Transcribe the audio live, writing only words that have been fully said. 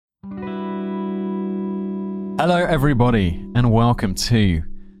Hello, everybody, and welcome to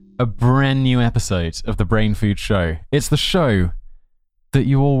a brand new episode of the Brain Food Show. It's the show that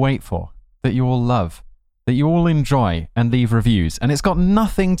you all wait for, that you all love, that you all enjoy and leave reviews. And it's got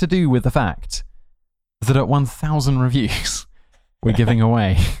nothing to do with the fact that at 1,000 reviews, we're giving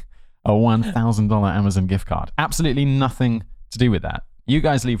away a $1,000 Amazon gift card. Absolutely nothing to do with that. You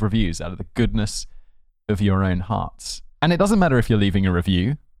guys leave reviews out of the goodness of your own hearts. And it doesn't matter if you're leaving a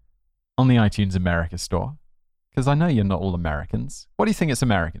review on the iTunes America store, because I know you're not all Americans. What do you think it's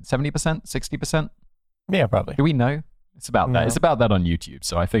American? 70%? 60%? Yeah, probably. Do we know? It's about that. It's about that on YouTube,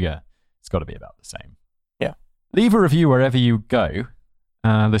 so I figure it's got to be about the same. Yeah. Leave a review wherever you go.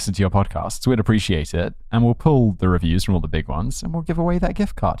 Listen to your podcasts. We'd appreciate it. And we'll pull the reviews from all the big ones, and we'll give away that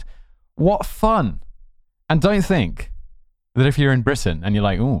gift card. What fun! And don't think that if you're in Britain and you're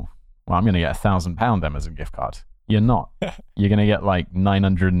like, oh, well, I'm going to get a £1,000 Amazon gift card. You're not. You're going to get like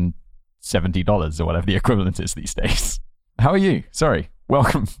 $970 or whatever the equivalent is these days. How are you? Sorry.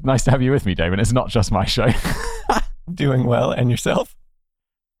 Welcome. Nice to have you with me, David. It's not just my show. Doing well. And yourself?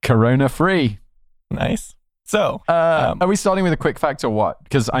 Corona free. Nice. So, are we starting with a quick fact or what?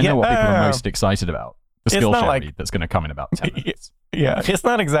 Because I know what people are most excited about. The Skillshare that's going to come in about 10 minutes. Yeah, it's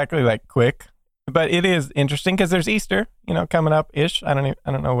not exactly like quick, but it is interesting because there's Easter, coming up-ish. I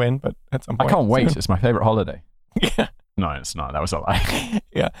don't know when, but at some point. I can't wait. It's my favorite holiday. Yeah. No, it's not. That was a lie.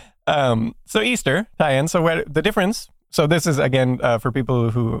 Yeah. So Easter tie-in. So where the difference? So this is again for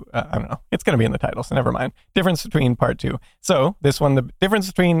people who I don't know. It's going to be in the title, so never mind. Difference between part 2. So this one, the difference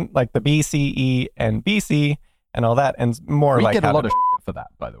between like the BCE and BC and all that, and more we like get a lot of shit for that,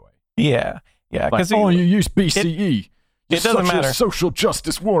 by the way. Yeah. Because you use BCE. It doesn't matter. A social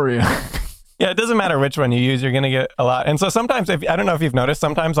justice warrior. Yeah, it doesn't matter which one you use. You're going to get a lot. And so sometimes, I don't know if you've noticed,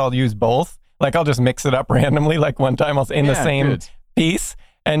 sometimes I'll use both. Like I'll just mix it up randomly. Like one time I'll in the same piece,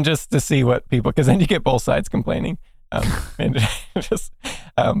 and just to see what people, because then you get both sides complaining. But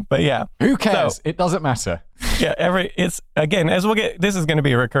yeah, who cares? So, it doesn't matter. Yeah, it's again, as we'll get, this is going to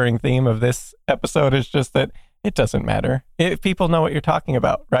be a recurring theme of this episode. It's just that it doesn't matter if people know what you're talking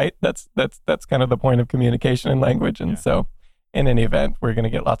about, right? That's kind of the point of communication and language. And so, in any event, we're going to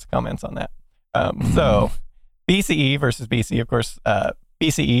get lots of comments on that. So, BCE versus BC, of course.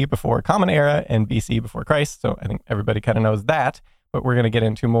 BCE before Common Era and BC before Christ. So I think everybody kind of knows that, but we're going to get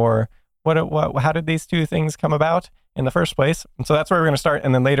into more. How did these two things come about in the first place? And so that's where we're going to start.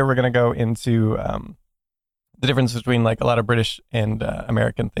 And then later we're going to go into the difference between like a lot of British and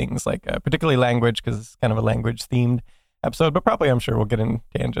American things, like particularly language, because it's kind of a language themed episode, but probably I'm sure we'll get in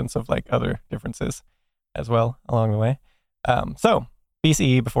tangents of like other differences as well along the way. So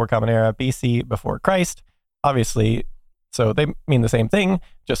BCE before Common Era, BC before Christ, obviously. So they mean the same thing,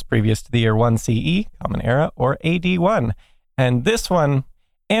 just previous to the year 1 CE, Common Era, or AD 1. And this one,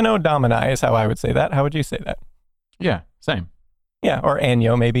 Anno Domini is how I would say that. How would you say that? Yeah, same. Yeah, or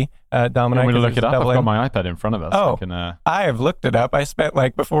Anno maybe. Domini. I'm going to look it up. I've got my iPad in front of us. Oh, I have looked it up. I spent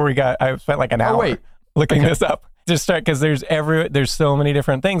like an hour looking this up. Just start, because there's so many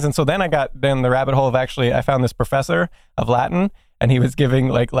different things. And so then I got the rabbit hole of I found this professor of Latin, and he was giving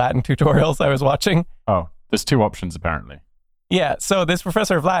like Latin tutorials I was watching. Oh. There's 2 options, apparently. Yeah, so this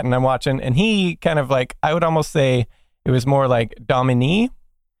professor of Latin I'm watching, and he kind of like, I would almost say it was more like Domini,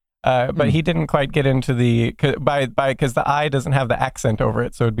 but he didn't quite get into because the I doesn't have the accent over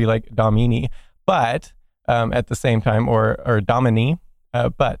it, so it'd be like Domini, but at the same time, or Domini,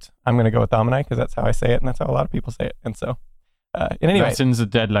 but I'm going to go with Domini because that's how I say it, and that's how a lot of people say it, and so, in any way. Latin's a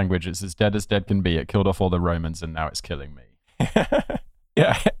dead language. It's as dead can be. It killed off all the Romans, and now it's killing me.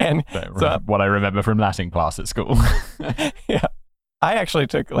 Yeah, and so, what I remember from Latin class at school. Yeah, I actually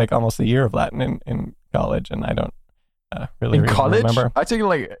took like almost a year of Latin in college, and I don't really remember. I took it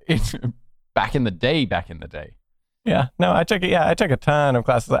like back in the day. Yeah, no, I took a ton of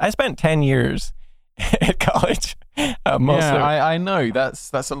classes. I spent 10 years at college. I know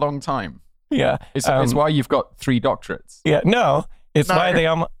that's a long time. Yeah, it's why you've got 3 doctorates. Yeah, no. It's why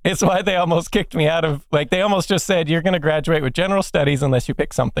they almost kicked me out of, like, they almost just said, you're going to graduate with general studies unless you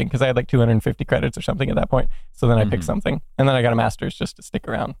pick something, because I had like 250 credits or something at that point. So then I picked something, and then I got a master's just to stick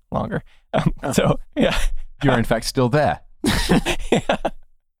around longer. So, yeah. You're in fact still there. Yeah.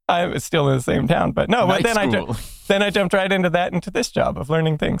 I was still in the same town, but no, but then I jumped right into this job of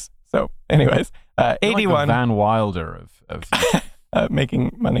learning things. So anyways, 81. Like the Van Wilder of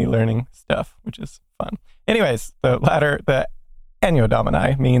making money learning stuff, which is fun. Anyways, the Anno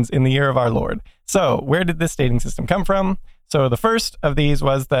Domini means in the year of our Lord. So where did this dating system come from? So the first of these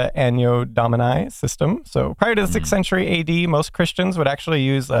was the Anno Domini system. So prior to the 6th century AD, most Christians would actually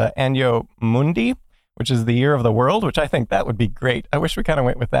use Anno Mundi, which is the year of the world, which I think that would be great. I wish we kind of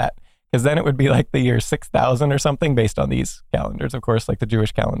went with that, because then it would be like the year 6000 or something based on these calendars, of course, like the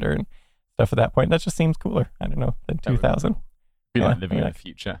Jewish calendar and stuff at that point. That just seems cooler. I don't know, than 2000. Be like living in the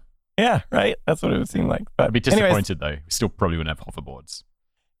future. Yeah, right. That's what it would seem like. But I'd be disappointed though. We still probably wouldn't have hoverboards.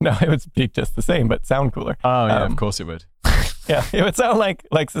 No, it would be just the same, but sound cooler. Oh yeah, of course it would. Yeah, it would sound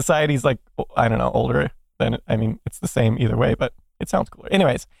like society's like, I don't know, older than, I mean, it's the same either way, but it sounds cooler.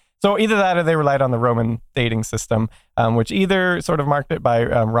 Anyways, so either that or they relied on the Roman dating system, which either sort of marked it by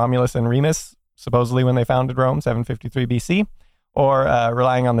Romulus and Remus, supposedly when they founded Rome, 753 BC, or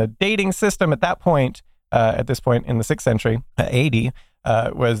relying on the dating system at this point in the 6th century, AD,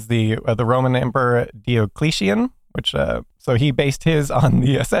 was the Roman Emperor Diocletian, which so he based his on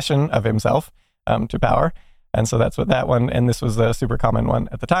the accession of himself to power. And so that's what that one, and this was a super common one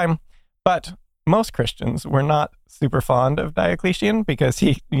at the time. But most Christians were not super fond of Diocletian because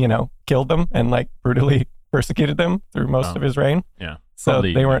he, killed them and like brutally persecuted them through most of his reign. Yeah. So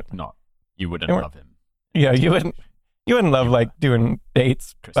probably they weren't, you wouldn't love him. Yeah, you wouldn't love like doing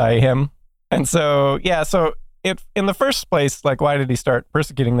dates by him. And so, in the first place, like, why did he start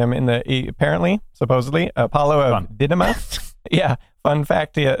persecuting them? Supposedly, Apollo of Didyma. Yeah, fun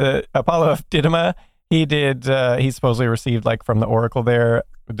fact, Apollo of Didyma, he supposedly received, like, from the oracle there,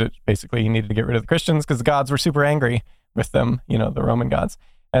 that basically he needed to get rid of the Christians because the gods were super angry with them, the Roman gods.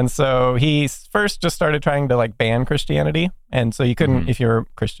 And so he first just started trying to, like, ban Christianity. And so you couldn't, if you're a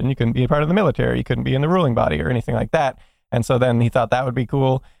Christian, you couldn't be a part of the military. You couldn't be in the ruling body or anything like that. And so then he thought that would be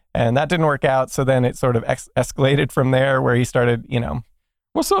cool. And that didn't work out. So then it sort of escalated from there where he started,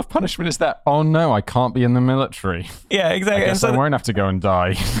 What sort of punishment is that? Oh, no, I can't be in the military. Yeah, exactly. I guess I won't have to go and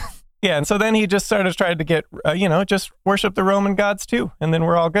die. Yeah, and so then he just sort of tried to get, just worship the Roman gods too. And then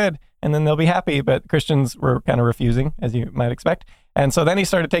we're all good. And then they'll be happy. But Christians were kind of refusing, as you might expect. And so then he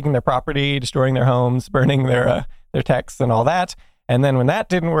started taking their property, destroying their homes, burning their texts and all that. And then when that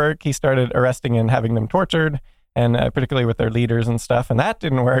didn't work, he started arresting and having them tortured, and particularly with their leaders and stuff. And that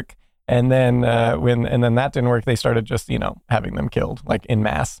didn't work. And then then that didn't work, they started just, having them killed like in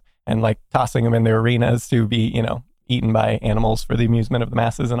mass and like tossing them in the arenas to be, eaten by animals for the amusement of the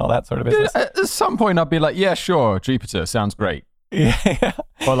masses and all that sort of business. At some point I'd be like, yeah, sure, Jupiter sounds great. Yeah.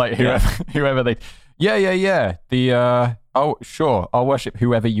 Or like whoever they, oh, sure, I'll worship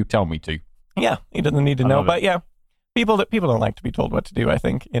whoever you tell me to. Yeah, he doesn't need to know, but yeah. People don't like to be told what to do, I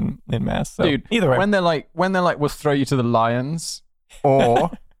think, in mass. So dude, either way. When they're like, we'll throw you to the lions,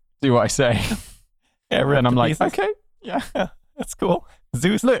 or do what I say. Yeah, and I'm like, pieces. Okay, yeah, that's cool.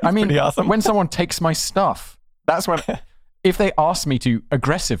 Zeus, look, I mean, pretty awesome. When someone takes my stuff, that's when, if they ask me to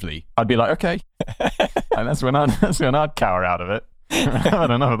aggressively, I'd be like, okay. And that's when I'd cower out of it. I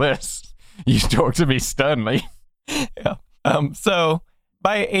don't know this. You talk to me sternly. Yeah. So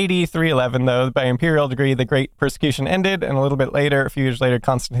by AD 311, though, by imperial decree, the Great Persecution ended, and a few years later,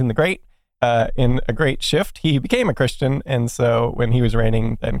 Constantine the Great, in a great shift, he became a Christian, and so when he was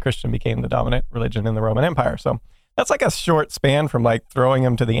reigning, then Christian became the dominant religion in the Roman Empire. So that's like a short span from like throwing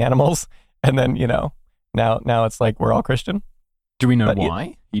him to the animals, and then now it's like we're all Christian. Do we know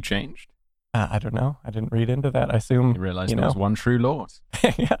why he changed? I don't know. I didn't read into that. I assume he realized there was one true Lord.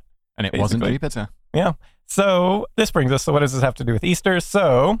 Yeah, and it wasn't Jupiter. Yeah. So this brings us. So what does this have to do with Easter?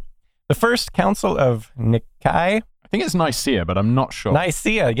 So the first Council of Nicaea. I think it's Nicaea, but I'm not sure.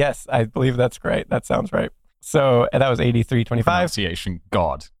 Nicaea, yes, I believe that's great. That sounds right. So that was AD 325. Pronunciation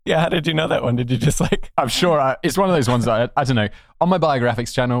God. Yeah, how did you know that one? Did you just like... I'm sure it's one of those ones that I don't know. On my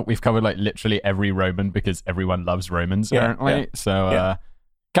biographics channel, we've covered like literally every Roman because everyone loves Romans, apparently. Yeah. So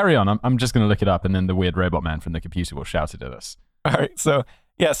carry on. I'm just going to look it up, and then the weird robot man from the computer will shout it at us. All right. So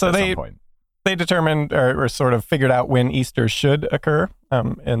they determined or sort of figured out when Easter should occur.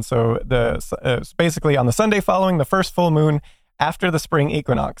 And so basically on the Sunday following the first full moon after the spring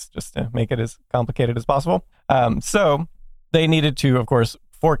equinox, just to make it as complicated as possible. So they needed to, of course,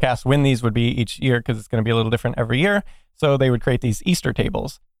 forecast when these would be each year because it's going to be a little different every year. So they would create these Easter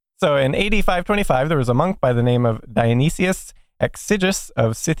tables. So in AD 525, there was a monk by the name of Dionysius Exiguus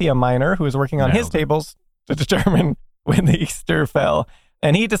of Scythia Minor who was working on his tables to determine when the Easter fell.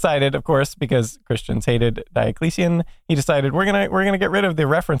 And he decided, of course, because Christians hated Diocletian, he decided we're gonna get rid of the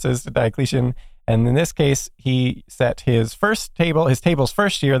references to Diocletian. And in this case, he set his table's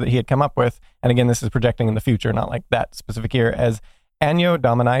first year that he had come up with. And again, this is projecting in the future, not like that specific year, as Anno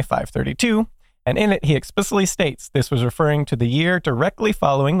Domini 532. And in it, he explicitly states this was referring to the year directly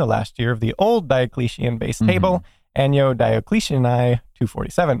following the last year of the old Diocletian-based table, Anno Diocletiani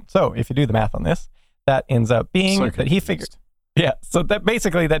 247. So if you do the math on this, that ends up being that he figured... Yeah, so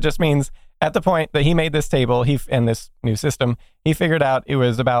that just means at the point that he made this table, and this new system, he figured out it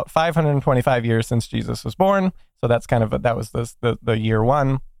was about 525 years since Jesus was born. So that's kind of that was the year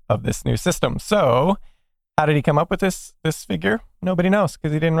one of this new system. So how did he come up with this figure? Nobody knows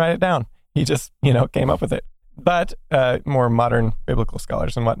because he didn't write it down. He just, came up with it. But more modern biblical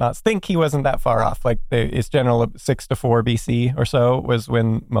scholars and whatnot think he wasn't that far off. Like it's general 6 to 4 BC or so was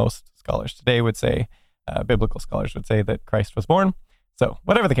when most scholars today would say, biblical scholars would say that Christ was born. So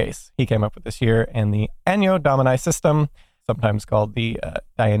whatever the case, he came up with this year and the Anno Domini system, sometimes called the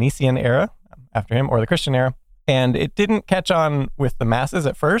Dionysian era after him, or the Christian era. And it didn't catch on with the masses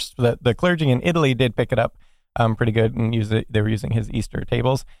at first. The clergy in Italy did pick it up pretty good and use it. They were using his Easter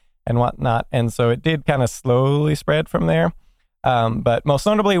tables and whatnot. And so it did kind of slowly spread from there. But most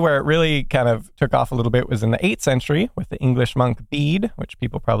notably where it really kind of took off a little bit was in the 8th century with the English monk Bede, which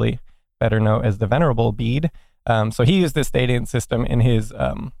people probably better know as the Venerable Bede. So he used this dating system in his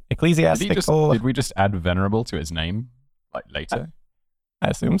ecclesiastical... Did we just add Venerable to his name like later? I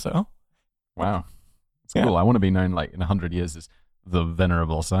assume so. Wow. It's cool. I want to be known like in 100 years as the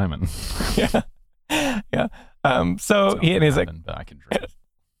Venerable Simon. Yeah. So he and his... but I can dream.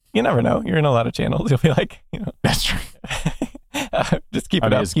 You never know. You're in a lot of channels. You'll be like, That's true. Just keep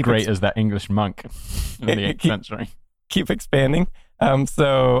it up. As great as that English monk in the 8th century. Keep expanding.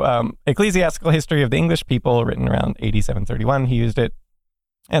 Ecclesiastical History of the English People, written around AD 731, he used it.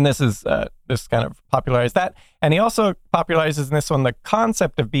 And this kind of popularized that. And he also popularizes in this one the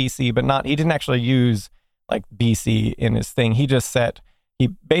concept of BC, but he didn't actually use like BC in his thing. He just he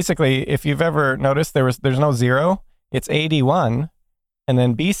basically, if you've ever noticed, there's no 0. It's AD 1 and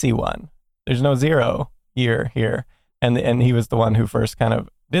then BC 1. There's no 0 year here. And he was the one who first kind of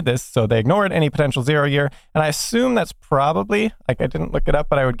did this. So they ignored any potential 0 year. And I assume that's probably, I didn't look it up,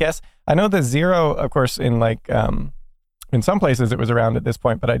 but I would guess. I know the 0, of course, in some places it was around at this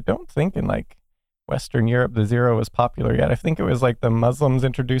point, but I don't think in like Western Europe the 0 was popular yet. I think it was like the Muslims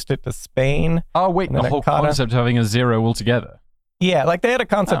introduced it to Spain. Oh, wait, the whole concept of having a 0 altogether. Yeah, like they had a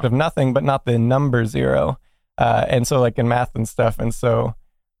concept of nothing, but not the number 0. And so like in math and stuff. And so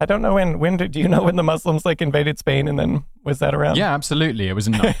I don't know do you know when the Muslims like invaded Spain and then was that around? Yeah, absolutely. It was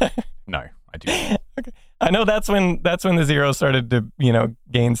no, I do. Okay. I know that's when the 0 started to,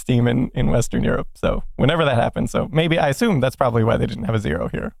 gain steam in Western Europe. So whenever that happened. So maybe I assume that's probably why they didn't have a 0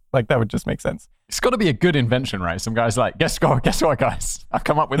 here. Like that would just make sense. It's got to be a good invention, right? Some guy's like, guess what, guys? I've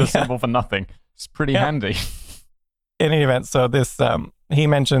come up with a symbol for nothing. It's pretty handy. In any event, so this, he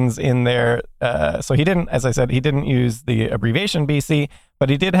mentions in there, so he didn't, as I said, he didn't use the abbreviation BC,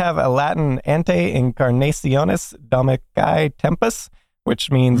 but he did have a Latin ante incarnationis domici tempus, which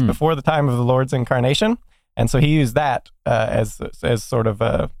means before the time of the Lord's incarnation. And so he used that as sort of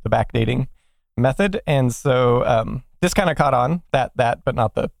the backdating method. And so this kind of caught on, that, but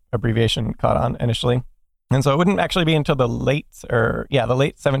not the abbreviation caught on initially. And so it wouldn't actually be until the late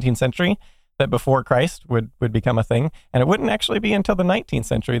 17th century that before Christ would become a thing. And it wouldn't actually be until the 19th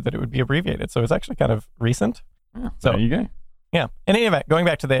century that it would be abbreviated. So it's actually kind of recent. Yeah, so there you go. Yeah. In any event, going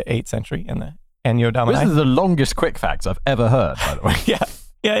back to the 8th century and the Anno Domini. This is the longest quick facts I've ever heard, by the way.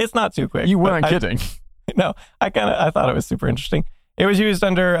 Yeah, it's not too quick. You weren't kidding. No, I thought it was super interesting. It was used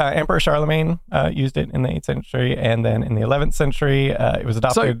under Emperor Charlemagne, used it in the 8th century, and then in the 11th century, it was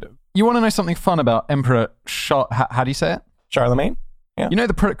adopted. So, you want to know something fun about Emperor how do you say it? Charlemagne? Yeah. You know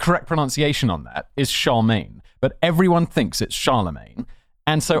the correct pronunciation on that is Charlemagne, but everyone thinks it's Charlemagne.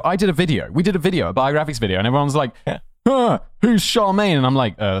 And so we did a biographics video, and everyone's like, who's Charlemagne? And I'm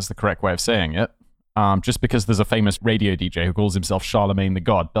like, that's the correct way of saying it. Just because there's a famous radio DJ who calls himself Charlemagne the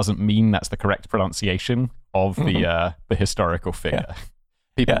God doesn't mean that's the correct pronunciation of the historical figure. Yeah.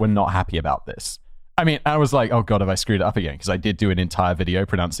 People were not happy about this. I mean, I was like, oh God, have I screwed it up again? Because I did do an entire video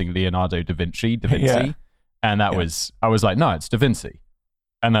pronouncing Leonardo da Vinci. And that was, I was like, no, it's Da Vinci.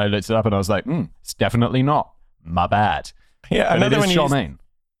 And I looked it up and I was like, it's definitely not. My bad. Yeah, but another it is one Charlemagne.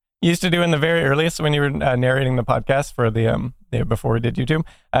 You used to do in the very earliest when you were narrating the podcast for the before we did YouTube.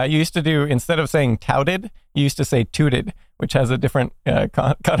 You used to do, instead of saying touted, you used to say tooted, which has a different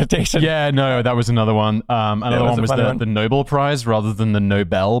connotation. Yeah, no, that was another one. Another one was the Nobel Prize rather than the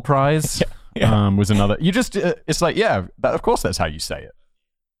Nobel Prize. Was another. You just, it's like, of course that's how you say it.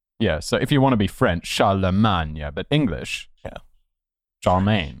 Yeah, so if you want to be French, Charlemagne, but English,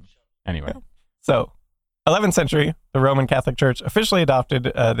 Charlemagne. Anyway. Yeah. So, 11th century, the Roman Catholic Church officially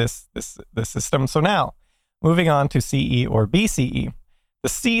adopted this system. So now, moving on to CE or BCE. The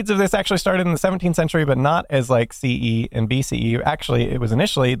seeds of this actually started in the 17th century, but not as like CE and BCE. Actually, it was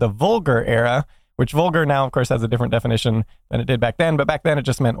initially the Vulgar era, which vulgar now, of course, has a different definition than it did back then. But back then, it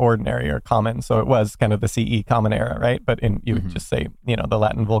just meant ordinary or common. So it was kind of the CE common era, right? But you would just say, the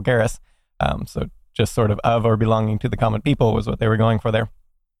Latin vulgaris. So just sort of or belonging to the common people was what they were going for there.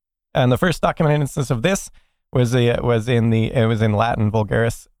 And the first documented instance of this was in Latin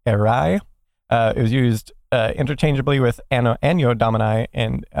vulgaris Erae. It was used interchangeably with Anno Domini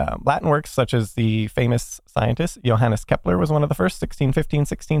in Latin works, such as the famous scientist Johannes Kepler was one of the first, 1615,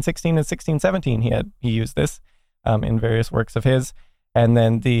 1616, and 1617. He used this in various works of his. And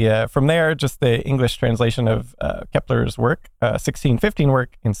then from there, just the English translation of Kepler's work, 1615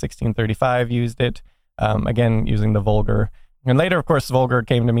 work in 1635 used it, again, using the vulgar. And later, of course, vulgar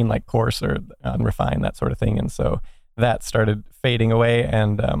came to mean like coarse or unrefined, that sort of thing. And so that started fading away.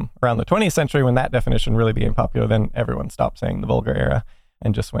 And around the 20th century, when that definition really became popular, then everyone stopped saying the vulgar era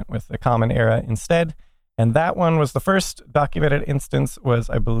and just went with the common era instead. And that one was the first documented instance was,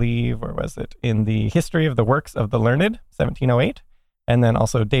 I believe, or was it in the History of the Works of the Learned, 1708. And then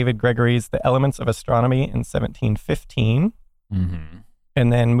also David Gregory's The Elements of Astronomy in 1715. Mm-hmm.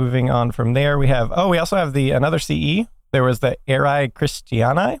 And then moving on from there, we also have another CE. There was the Erae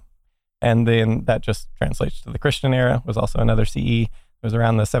Christianae, and then that just translates to the Christian era, was also another CE. It was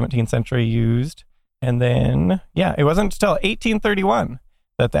around the 17th century used. And then, it wasn't until 1831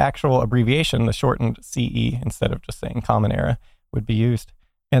 that the actual abbreviation, the shortened CE, instead of just saying Common Era, would be used.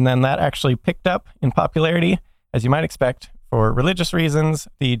 And then that actually picked up in popularity, as you might expect, for religious reasons.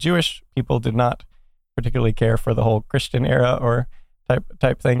 The Jewish people did not particularly care for the whole Christian era or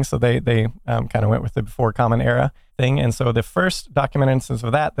type thing, so they kind of went with the before Common Era thing. And so the first documented instance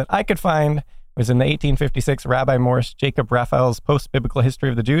of that I could find was in the 1856 Rabbi Morris Jacob Raphael's Post-Biblical History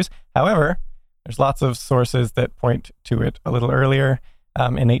of the Jews. However, there's lots of sources that point to it a little earlier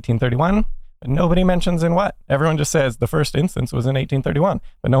in 1831, but nobody mentions in what. Everyone just says the first instance was in 1831,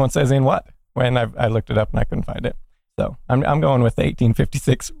 but no one says in what, when I looked it up and I couldn't find it. So I'm going with the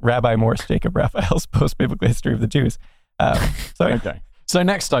 1856 Rabbi Morris Jacob Raphael's Post-Biblical History of the Jews. Okay. So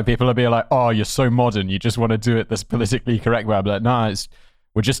next time people will be like, oh, you're so modern, you just want to do it this politically correct way. I'll be like, no,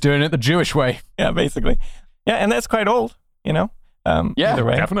 we're just doing it the Jewish way. Yeah, basically. Yeah, and that's quite old, yeah, either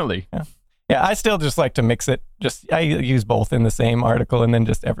way. Definitely. Yeah, I still just like to mix it. I use both in the same article, and then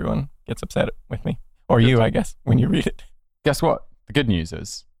just everyone gets upset with me. Or you, I guess, when you read it. Guess what? The good news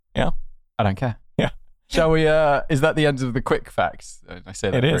is, I don't care. Yeah. Shall we, is that the end of the quick facts? I say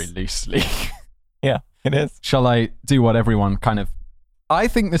that very loosely. Yeah, it is. Shall I do what everyone I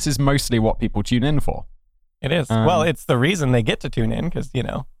think this is mostly what people tune in for. It is. Well, it's the reason they get to tune in, because,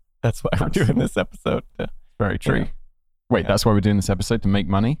 that's why we're doing this episode. Very true. Wait, that's why we're doing this episode, to make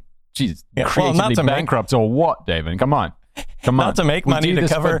money? Jesus, creatively not bankrupt or what, David? Come on. Not to make money, to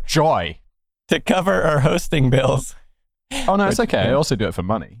cover joy. To cover our hosting bills. Oh, no, it's okay. I also do it for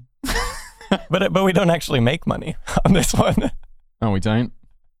money. But we don't actually make money on this one. Oh, we don't?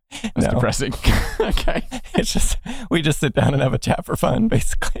 That's depressing. Okay. It's just, we just sit down and have a chat for fun,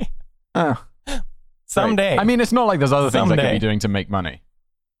 basically. Oh. Someday. Right. I mean, it's not like there's other things I could be doing to make money.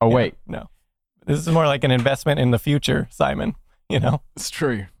 Oh, wait. No. This is more like an investment in the future, Simon. It's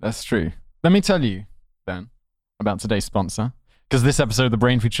true. That's true. Let me tell you, then, about today's sponsor. Because this episode of The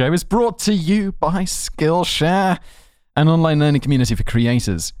Brain Food Show is brought to you by Skillshare, an online learning community for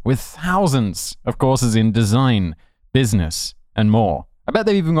creators with thousands of courses in design, business, and more. I bet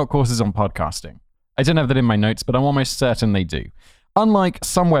they've even got courses on podcasting. I don't have that in my notes, but I'm almost certain they do. Unlike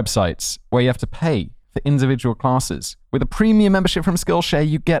some websites where you have to pay for individual classes, with a premium membership from Skillshare,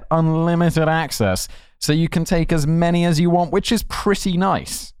 you get unlimited access, so you can take as many as you want, which is pretty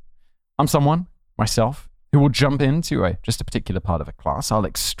nice. I'm someone, myself, who will jump into just a particular part of a class. I'll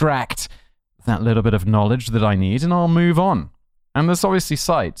extract that little bit of knowledge that I need, and I'll move on. And there's obviously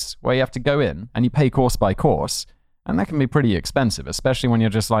sites where you have to go in and you pay course by course, and that can be pretty expensive, especially when you're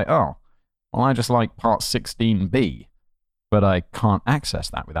just like, oh, well, I just like part 16b, but I can't access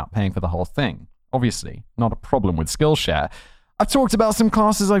that without paying for the whole thing. Obviously, not a problem with Skillshare. I've talked about some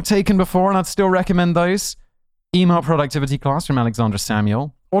classes I've taken before, and I'd still recommend those. Email productivity class from Alexandra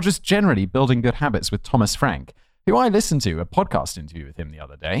Samuel, or just generally building good habits with Thomas Frank, who I listened to a podcast interview with him the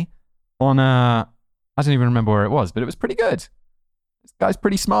other day on, I don't even remember where it was, but it was pretty good. This guy's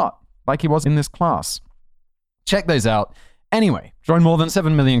pretty smart, like he was in this class. Check those out. Anyway, join more than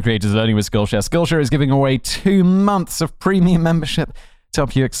 7 million creators learning with Skillshare. Skillshare is giving away 2 months of premium membership to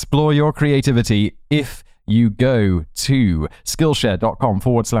help you explore your creativity if you go to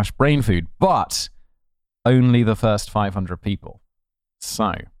Skillshare.com/brainfood, but only the first 500 people.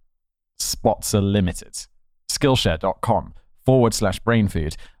 So, spots are limited.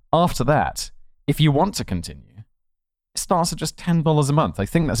 Skillshare.com/brainfood. After that, if you want to continue, it starts at just $10 a month. I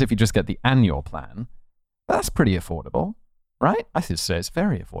think that's if you just get the annual plan. That's pretty affordable, right? I should say it's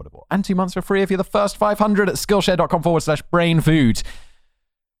very affordable. And 2 months for free if you're the first 500 at Skillshare.com/brainfood.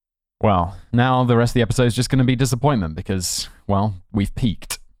 Well, now the rest of the episode is just going to be disappointment because, well, we've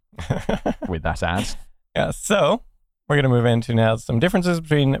peaked with that ad. Yeah, so we're going to move into now some differences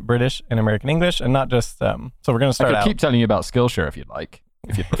between British and American English, and not just so we're going to start I could out. keep telling you about Skillshare if you'd like,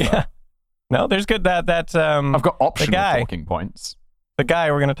 if you prefer. Yeah. No, there's good that I've got optional guy. talking points. The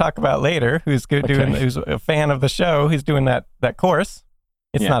guy we're going to talk about later, who's good doing, who's a fan of the show, he's doing that course.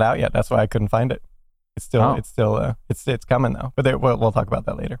 It's not out yet. That's why I couldn't find it. It's coming though. But we'll talk about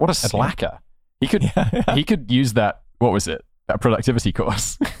that later. What a slacker! He could use that. What was it? That productivity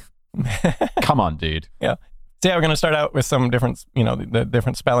course. Come on, dude. Yeah. So we're going to start out with some different, the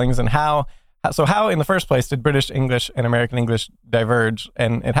different spellings and how in the first place did British English and American English diverge?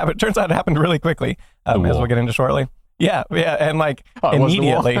 And it turns out it happened really quickly, as we'll get into shortly. Yeah, and like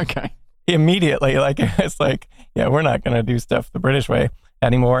immediately, like it's like, yeah, we're not going to do stuff the British way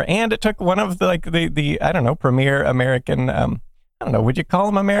anymore. And it took one of the I don't know, premier American, I don't know, would you call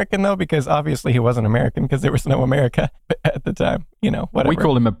him American though? Because obviously he wasn't American because there was no America at the time, whatever. We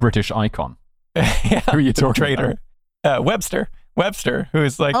call him a British icon. Yeah, who are you talking traitor? about? Webster,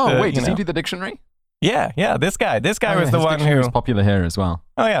 who's like does he do the dictionary? Yeah, this guy was the one who was popular here as well.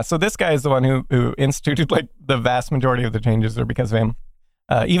 Oh yeah, so this guy is the one who instituted like the vast majority of the changes are because of him.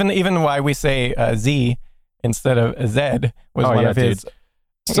 Even why we say Z instead of Z was one of his. Dude.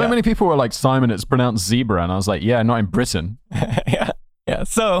 So many people were like, Simon, it's pronounced zebra, and I was like, yeah, not in Britain. Yeah.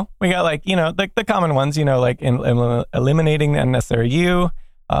 So we got like the common ones, like eliminating the unnecessary U,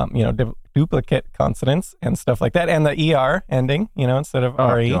 duplicate consonants and stuff like that, and the ER ending, instead of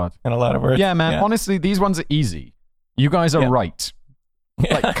RE in a lot of words. Yeah, man. Honestly, these ones are easy. You guys are right.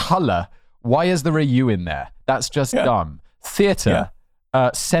 Like color. Why is there a U in there? That's just dumb. Theater.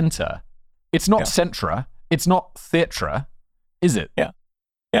 Center. It's not centra. It's not theatra. Is it? Yeah.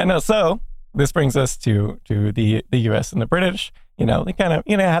 Yeah. No. So this brings us to the U.S. and the British. They kind of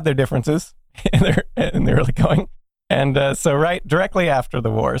have their differences in their early going. And so right directly after the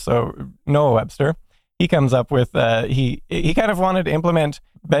war, so Noah Webster, he comes up with, he kind of wanted to implement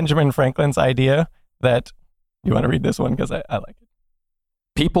Benjamin Franklin's idea that, you want to read this one? Because I like it.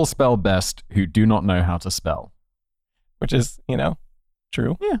 People spell best who do not know how to spell. Which is,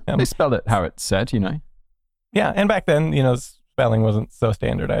 true. Yeah, they spell it how it's said, Yeah, and back then, spelling wasn't so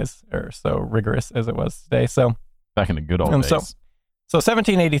standardized or so rigorous as it was today. So back in the good old days. So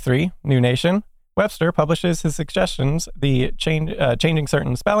 1783, New Nation. Webster publishes his suggestions, the changing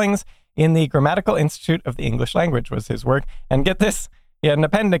certain spellings in the Grammatical Institute of the English Language was his work. And get this, he had an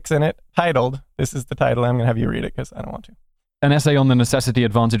appendix in it titled, this is the title, I'm going to have you read it because I don't want to. An essay on the necessity,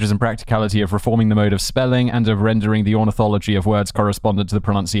 advantages, and practicality of reforming the mode of spelling and of rendering the ornithology of words correspondent to the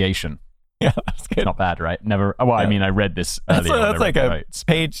pronunciation. Yeah, that's good. Not bad, right? Never. Well, I mean, I read this earlier. That's like a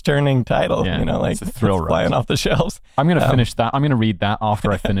page-turning title. Like it's a thrill ride. Flying off the shelves. I'm going to finish that. I'm going to read that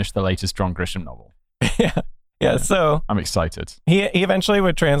after I finish the latest John Grisham novel. Yeah. So I'm excited. He eventually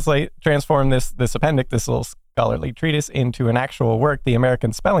would transform this appendix, this little scholarly treatise, into an actual work, the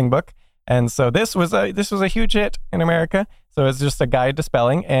American Spelling Book. And so this was a huge hit in America. So it's just a guide to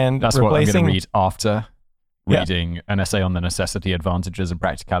spelling, and that's what I'm going to read after. Reading an essay on the necessity, advantages, and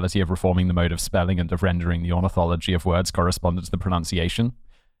practicality of reforming the mode of spelling and of rendering the ornithology of words correspondent to the pronunciation.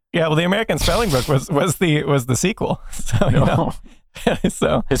 Yeah, well, the American Spelling Book was the sequel. So,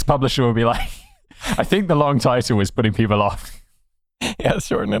 so his publisher will be like, I think the long title is putting people off. Yeah,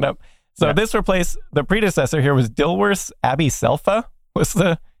 shorten it up. So this replaced the predecessor. Here was Dilworth's Abbey Selpha was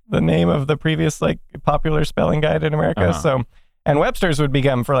the name of the previous popular spelling guide in America. So, and Webster's would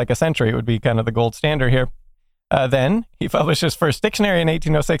become for a century. It would be kind of the gold standard here. Then he published his first dictionary in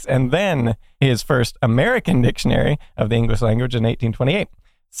 1806, and then his first American dictionary of the English language in 1828.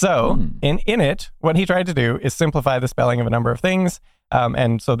 So in it, what he tried to do is simplify the spelling of a number of things.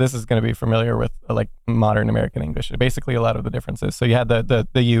 And so this is going to be familiar with modern American English. Basically, a lot of the differences. So you had the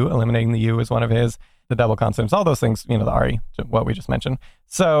U, eliminating the U is one of his, the double consonants, all those things, the RE, what we just mentioned.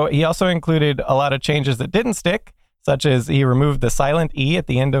 So he also included a lot of changes that didn't stick, such as he removed the silent E at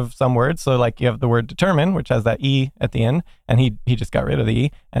the end of some words. So you have the word determine, which has that E at the end, and he just got rid of the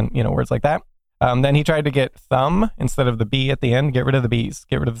E and, words like that. Then he tried to get thumb instead of the B at the end, get rid of the B's,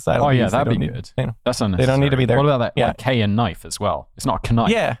 get rid of the silent B's. Oh yeah, that'd be good. That's unnecessary. They don't need to be there. What about that K and knife as well? It's not a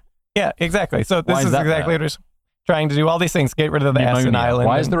knife. Yeah, exactly. So this is exactly what he's trying to do. All these things, get rid of the S in island.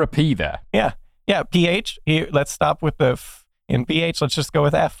 Why is there a P there? Yeah, PH. Let's stop with the F in PH. Let's just go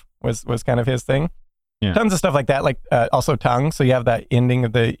with F was kind of his thing. Yeah. Tons of stuff like that, also tongue. So you have that ending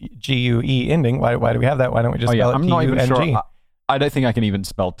of the GUE ending. Why do we have that? Why don't we just spell it T-U-N-G? I'm not even sure. I don't think I can even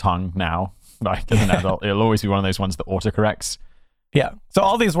spell tongue now. As an adult, it'll always be one of those ones that autocorrects. Yeah. So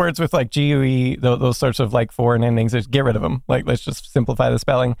all these words with GUE, those sorts of foreign endings, just get rid of them. Let's just simplify the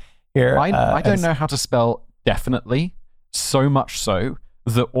spelling here. I don't know how to spell definitely, so much so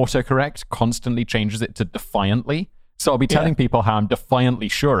that autocorrect constantly changes it to defiantly. So I'll be telling people how I'm defiantly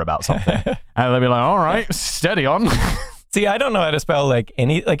sure about something. And they'll be like, all right, steady on. See, I don't know how to spell like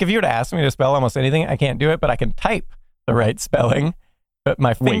if you were to ask me to spell almost anything, I can't do it, but I can type the right spelling. But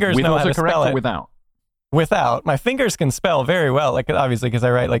my fingers know how to spell it. Without. My fingers can spell very well, like obviously because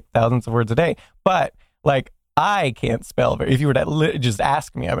I write like thousands of words a day. But like I can't spell if you were to just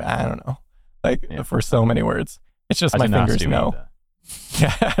ask me, I don't know, like for so many words. It's just my fingers know. Yeah,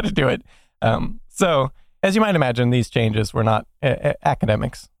 how to do it. So as you might imagine, these changes were not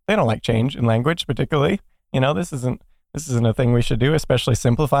academics. They don't like change in language particularly. This isn't a thing we should do, especially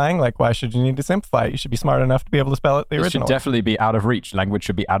simplifying. Like, why should you need to simplify it? You should be smart enough to be able to spell it the original. It should definitely be out of reach. Language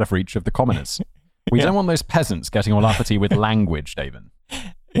should be out of reach of the commoners. We don't want those peasants getting all uppity with language, David.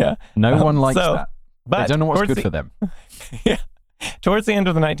 Yeah. No one likes that. But they don't know what's good for them. Yeah. Towards the end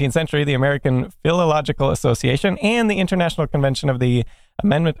of the 19th century, the American Philological Association and the International Convention of the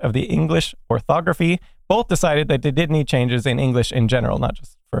Amendment of the English Orthography both decided that they did need changes in English in general, not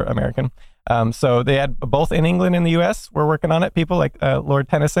just for American. So they had both in England and the U.S. were working on it. People like Lord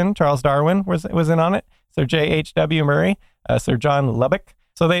Tennyson, Charles Darwin was in on it. Sir J.H.W. Murray, Sir John Lubbock.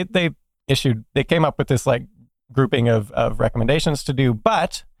 So they came up with this like grouping of recommendations to do.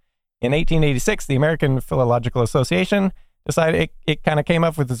 But in 1886, the American Philological Association decided it kind of came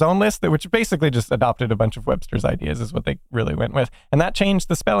up with its own list, which basically just adopted a bunch of Webster's ideas is what they really went with. And that changed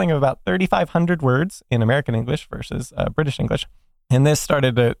the spelling of about 3,500 words in American English versus British English. And this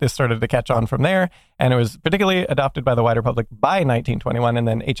started to catch on from there, and it was particularly adopted by the wider public by 1921. And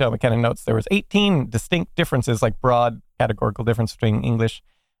then H.L. McKenna notes there was 18 distinct differences, like broad categorical difference between English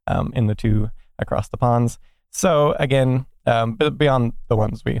in the two across the ponds. So again, beyond the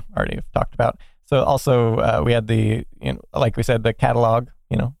ones we already have talked about. So also we had the, like we said, the catalog,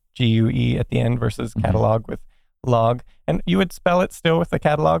 GUE at the end versus catalog with log. And you would spell it still with the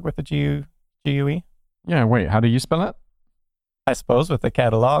catalog with the GUE? Yeah, wait, how do you spell it? I suppose with the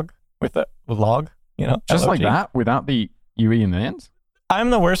catalog, with the log, Just LOG. like that, without the UE in the end? I'm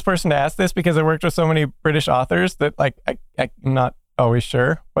the worst person to ask this because I worked with so many British authors that like I'm not always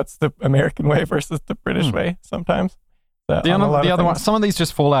sure what's the American way versus the British way sometimes. The other one, some of these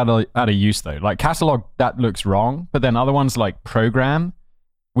just fall out of use though. Like catalog, that looks wrong, but then other ones like program,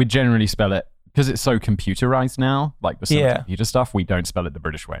 we generally spell it because it's so computerized now. Like the computer stuff, we don't spell it the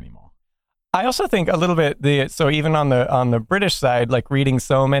British way anymore. I also think a little bit so even on the British side, like reading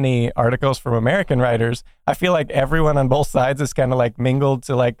so many articles from American writers, I feel like everyone on both sides is kind of like mingled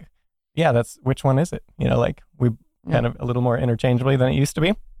to like, that's which one is it? Like we kind of a little more interchangeably than it used to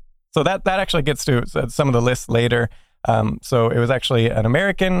be. So that actually gets to some of the lists later. So it was actually an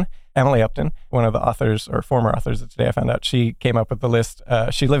American, Emily Upton, one of the authors or former authors of Today. I found out she came up with the list.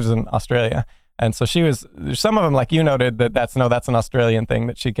 She lives in Australia. And so some of them, like you noted, that's an Australian thing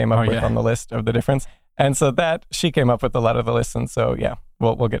that she came up with on the list of the difference. And so that she came up with a lot of the lists. And so,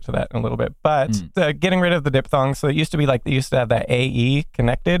 we'll get to that in a little bit. But getting rid of the diphthong. So it used to be like they used to have that AE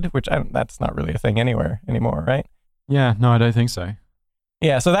connected, which that's not really a thing anywhere anymore, right? Yeah, no, I don't think so.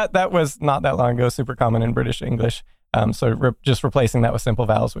 Yeah, so that was not that long ago, super common in British English. So just replacing that with simple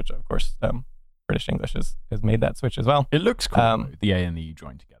vowels, which of course British English has made that switch as well. It looks cool, though, the A and the E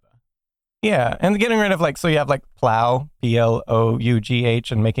joined together. Yeah, and getting rid of so you have like plow,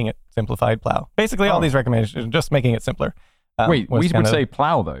 PLOUGH, and making it simplified plow. Basically, all these recommendations, just making it simpler. Wait, we would say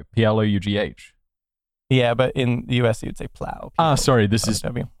plow though, PLOUGH. Yeah, but in the US, you'd say plow. Sorry, this is...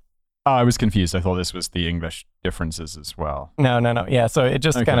 I was confused. I thought this was the English differences as well. No. Yeah, so it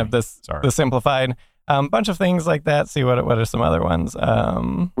just kind of the simplified. Bunch of things like that. See what are some other ones.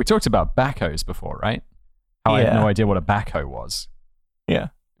 We talked about backhoes before, right? How I had no idea what a backhoe was. Yeah.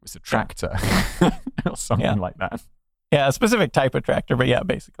 It was a tractor or something like that. Yeah, a specific type of tractor, but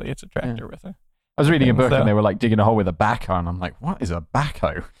basically it's a tractor with a... I was reading a book and they were like digging a hole with a backhoe and I'm like, what is a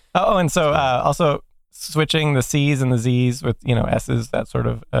backhoe? Oh, and so also switching the C's and the Z's with, S's, that sort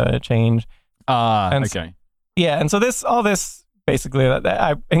of change. Okay. Yeah, and so all this basically,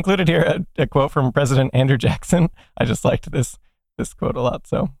 I included here a quote from President Andrew Jackson. I just liked this quote a lot,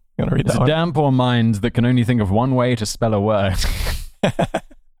 so I'm going to read that one. It's a damn poor mind that can only think of one way to spell a word.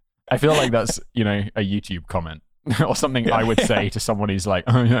 I feel like that's, a YouTube comment or something I would say to someone who's like,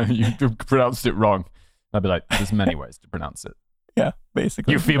 oh yeah, you pronounced it wrong. I'd be like, there's many ways to pronounce it. Yeah,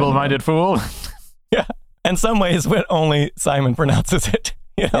 basically. You feeble-minded fool. Yeah. And some ways when only Simon pronounces it.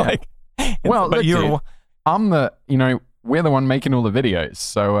 Well, look, we're the one making all the videos.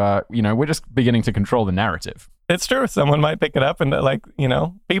 So, we're just beginning to control the narrative. It's true. Someone might pick it up and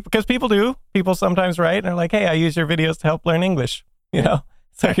because people do. People sometimes write and they're like, hey, I use your videos to help learn English.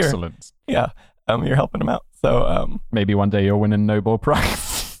 So excellent. You're helping them out. So maybe one day you'll win a Nobel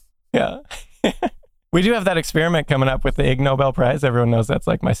Prize. Yeah. We do have that experiment coming up with the Ig Nobel Prize. Everyone knows that's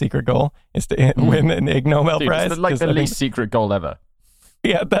like my secret goal is to win an Ig Nobel Dude, Prize. it's like the least secret goal ever.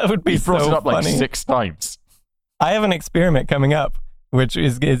 Yeah, that would be You brought so it up like funny. 6 times. I have an experiment coming up, which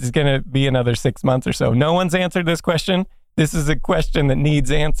is going to be another 6 months or so. No one's answered this question. This is a question that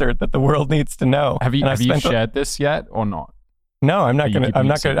needs answered, that the world needs to know. Have you And I've shared this yet or not? No, I'm not You going keep to. I'm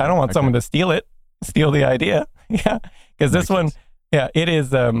not using going. I don't it. want someone to steal the idea. Yeah, because this one, yeah, it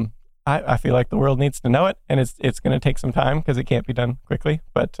is. I feel like the world needs to know it, and it's going to take some time because it can't be done quickly.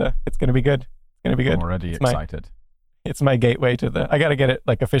 But it's going to be good. It's going to be good. I'm already excited. It's my gateway to the. I got to get it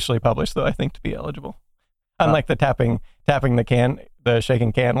like officially published, though. I think to be eligible. Unlike the tapping the can, the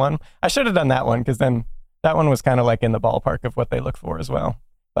shaking can one. I should have done that one because then that one was kind of like in the ballpark of what they look for as well.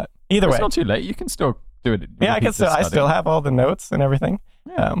 But either way, It's not too late. You can still do it. yeah, I repeat can still. the I study. still have all the notes and everything.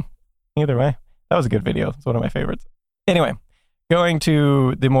 Yeah. Either way, that was a good video. It's one of my favorites. Anyway, going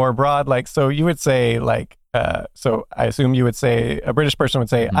to the more broad, like, so you would say like, so I assume you would say a British person would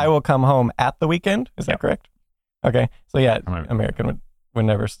say, Mhm. "I will come home at the weekend." Is Yeah. that correct? Okay, so yeah, American. American would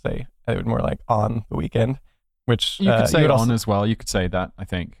never say. It would more like on the weekend, which You could say would on also, as well. You could say that. I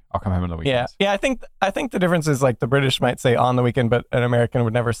think I'll come home on the yeah, weekend. yeah. I think the difference is like the British might say on the weekend, but an American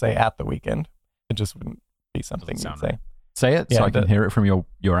would never say at the weekend. It just wouldn't be something you'd sound say. right. Say it so Yeah, I can hear it from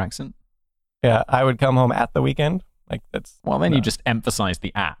your accent. Yeah, I would come home at the weekend. Like that's Well, then no. you just emphasize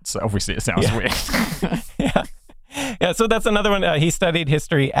the at. So obviously it sounds Yeah. weird. yeah. Yeah, so that's another one. He studied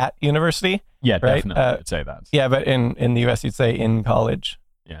history at university. Yeah, Right? definitely. I would say that. Yeah, but in the US, you'd say in college.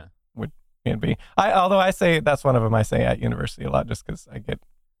 Yeah. It'd be. Although I say that's one of them. I say at university a lot, just because I get.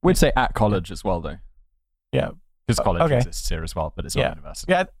 We'd say at college as well, though. Yeah, Because college okay. exists here as well, but it's Yeah. not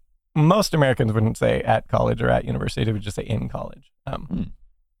university. yeah. Most Americans wouldn't say at college or at university. They would just say in college,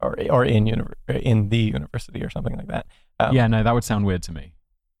 or in the university or something like that. Yeah, no, that would sound weird to me.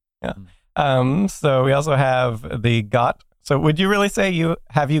 So we also have the got. So would you really say you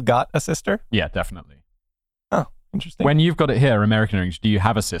got a sister? Yeah, definitely. Oh, interesting. When you've got it here, American English, do you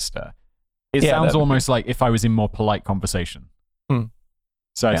have a sister? It Yeah, sounds that would almost like if I was in more polite conversation. Hmm.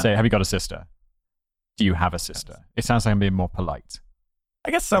 So I'd Yeah. say, have you got a sister? Do you have a sister? It sounds like I'm being more polite.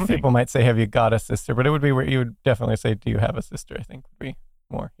 I guess some think. people might say, have you got a sister? But it would be where you would definitely say, do you have a sister? I think would be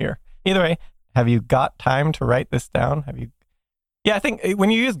more here. Either way, have you got time to write this down? Have you? Yeah, I think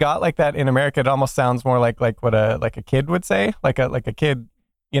when you use "got" like that in America, it almost sounds more like what a kid would say, like a kid,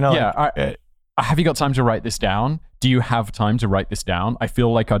 you know. Yeah, like, have you got time to write this down? Do you have time to write this down? I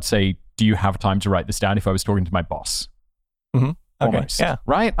feel like I'd say, do you have time to write this down if I was talking to my boss? okay, Almost. yeah,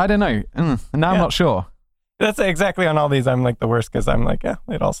 Right? I don't know. Now I'm Yeah. not sure. that's exactly on all these. I'm like the worst because I'm like, yeah,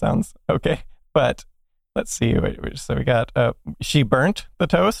 it all sounds okay. But let's see. So we got she burnt the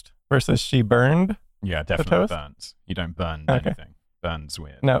toast versus she burned. Yeah, definitely toast? burns. You don't burn Okay. anything. Burns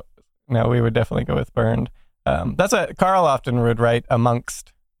weird. No, we would definitely go with burned. That's what Carl often would write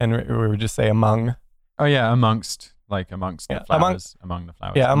amongst, and we would just say among. Oh yeah, amongst Yeah, the flowers. Among the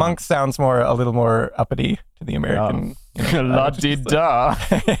flowers. Yeah, amongst sounds a little more uppity to the American. La di da.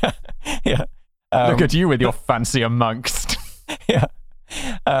 Yeah. Look at you with your fancy amongst. Yeah.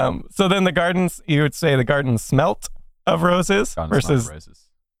 So then the gardens, you would say the garden smelt of roses Garden versus smelled of roses.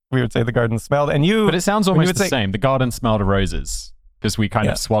 we would say the garden smelled. And you, But it sounds when you almost would the say- same. The garden smelled of roses because we kind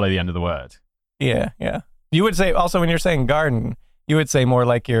Yeah. of swallow the end of the word. yeah. You would say also when you're saying garden, you would say more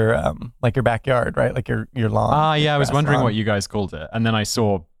like your backyard, right? Like your lawn. Ah, yeah. I was grass wondering lawn. what you guys called it, and then I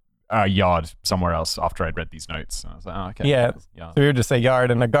saw a yard somewhere else after I'd read these notes. And I was like, oh, okay. Yeah. Yard. So we would just say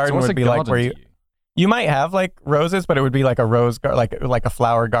yard, and a So garden what's would a be like garden where to you. you? You might have like roses, but it would be like a rose like a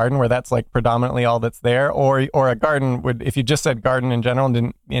flower garden where that's like predominantly all that's there. Or a garden would, if you just said garden in general and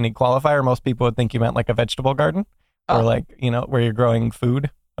didn't any qualifier, most people would think you meant like a vegetable garden or like, where you're growing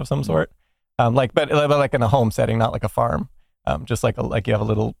food of some sort. But like in a home setting, not like a farm. Just like you have a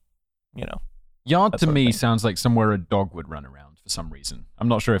little, Yard that to sort of me thing. sounds like somewhere a dog would run around for some reason. I'm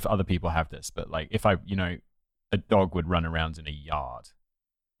not sure if other people have this, but like if a dog would run around in a yard.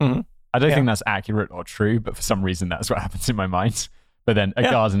 Mhm. I don't Yeah. think that's accurate or true, but for some reason that's what happens in my mind. But then a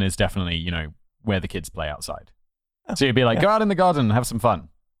Yeah. garden is definitely, where the kids play outside. So you'd be like, yeah. go out in the garden and have some fun.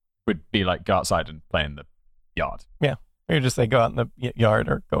 Would be like, go outside and play in the yard. or you just say go out in the yard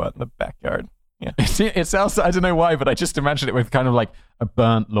or go out in the backyard. Yeah. It sounds, I don't know why, but I just imagine it with kind of like a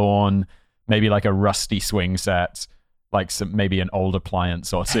burnt lawn, maybe like a rusty swing set, like maybe an old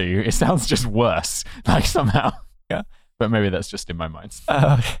appliance or two. It sounds just worse, like somehow. Yeah. But maybe that's just in my mind.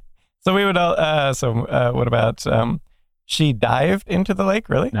 So we would all, what about, she dived into the lake,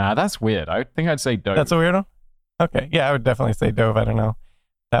 really? Nah, that's weird. I think I'd say dove. That's a weird one? Okay. Yeah, I would definitely say dove. I don't know.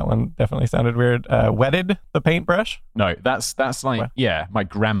 That one definitely sounded weird. Wetted the paintbrush? No, that's like, What? yeah, my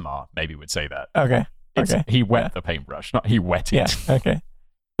grandma maybe would say that. Okay. Okay. He wet the paintbrush, not he wet it. Yeah. Okay.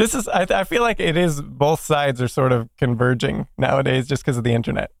 This is, I feel like it is, both sides are sort of converging nowadays just because of the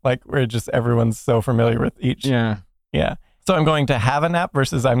internet. Like, we're just, everyone's so familiar with each. Yeah. Yeah. So I'm going to have a nap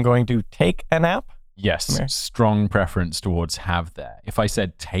versus I'm going to take a nap. Yes. Strong preference towards have there. If I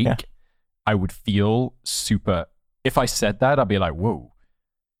said take, Yeah. I would feel super. If I said that, I'd be like, whoa,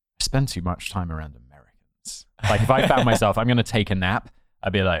 I spend too much time around Americans. Like, if I found myself, I'm going to take a nap,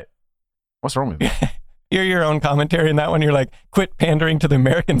 I'd be like, what's wrong with me? You're your own commentary in that one. You're like, quit pandering to the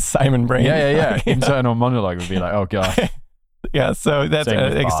American Simon brain. Yeah. Internal monologue would be like, oh, God. Yeah, so that's Same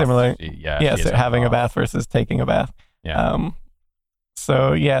with bath. similar. Yeah, So having a bath versus taking a bath. Yeah.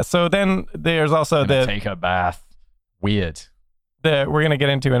 So then there's also take a bath. Weird. we're going to get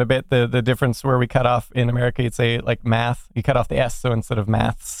into in a bit the difference where we cut off in America. You'd say like math, you cut off the S, so instead of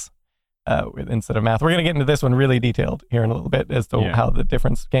maths, instead of math. We're going to get into this one really detailed here in a little bit as to how the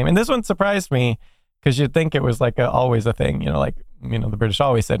difference came. And this one surprised me because you'd think it was like always a thing, the British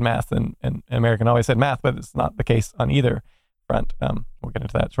always said math and American always said math, but it's not the case on either front. We'll get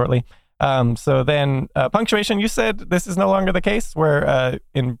into that shortly. So then punctuation, you said this is no longer the case where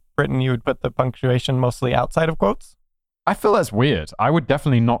in Britain you would put the punctuation mostly outside of quotes. I feel that's weird. I would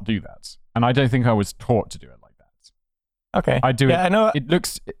definitely not do that. And I don't think I was taught to do it like that. Okay. I do it. I know.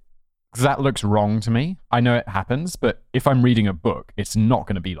 That looks wrong to me. I know it happens, but if I'm reading a book, it's not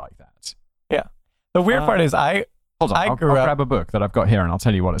going to be like that. Yeah. The weird part is Hold on, I'll grab a book that I've got here and I'll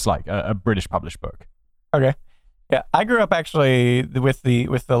tell you what it's like, a British published book. Okay. Yeah. I grew up actually with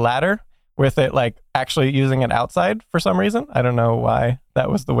the latter, with it like actually using it outside for some reason. I don't know why that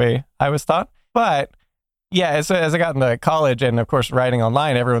was the way I was taught. But yeah, as I got into college and of course writing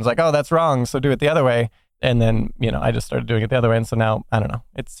online, everyone's like, oh, that's wrong, so do it the other way. And then, I just started doing it the other way. And so now, I don't know,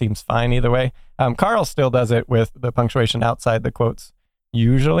 it seems fine either way. Carl still does it with the punctuation outside the quotes,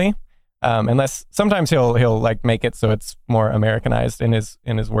 usually. Unless sometimes he'll like make it so it's more Americanized in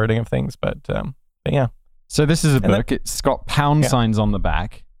his wording of things. But yeah. So this is a book. It's got pound signs on the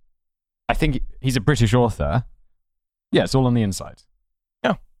back. I think he's a British author. Yeah, it's all on the inside.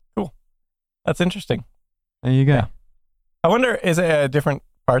 Oh, cool. That's interesting. There you go. Yeah. I wonder, is it different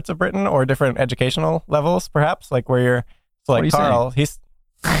parts of Britain or different educational levels, perhaps? Like where you're, so like Carl, he's,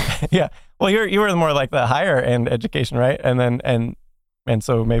 yeah. Well, you were more like the higher end education, right? And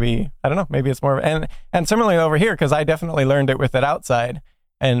so maybe, I don't know, maybe it's more, and similarly over here, because I definitely learned it with it outside,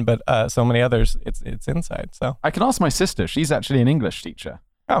 but so many others, it's inside. So I can ask my sister. She's actually an English teacher.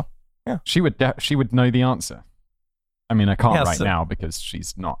 Oh, yeah. She would know the answer. I mean, I can't now because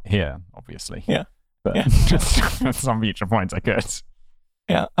she's not here, obviously. Yeah. But just at some future points I could.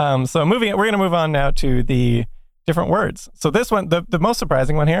 Yeah. So we're going to move on now to the different words. So this one, the most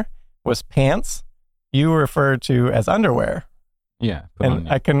surprising one here was pants. You refer to as underwear. Yeah. And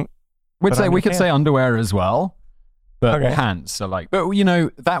I can. We could say underwear as well, but pants are like. But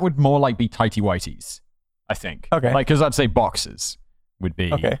that would more like be tighty whities, I think. Okay. Like, because I'd say boxers would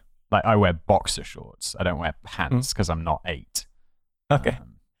be. Okay. Like I wear boxer shorts. I don't wear pants because I'm not 8. Okay.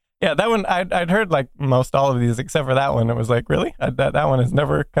 Yeah, that one I'd heard like most all of these except for that one. It was like, really? That one has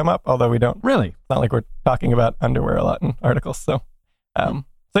never come up. Although we don't really. It's not like we're talking about underwear a lot in articles. So,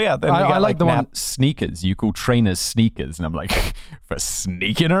 yeah. Then I like the one sneakers. You call trainers sneakers, and I'm like, for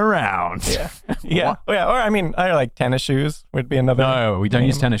sneaking around. Yeah. Yeah. Or I mean, I like tennis shoes would be another. No, we don't name.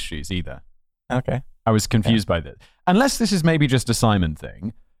 use tennis shoes either. Okay. I was confused by this. Unless this is maybe just a Simon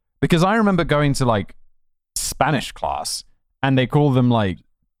thing, because I remember going to like Spanish class, and they call them like.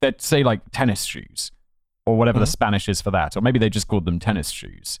 They'd say like tennis shoes or whatever the Spanish is for that. Or maybe they just called them tennis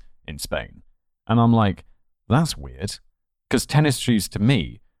shoes in Spain. And I'm like, that's weird. Because tennis shoes to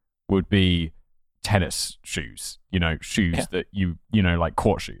me would be tennis shoes, shoes that like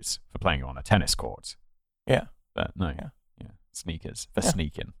court shoes for playing on a tennis court. Yeah. But no, sneakers for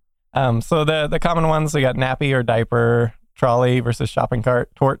sneaking. So the common ones, we got nappy or diaper, trolley versus shopping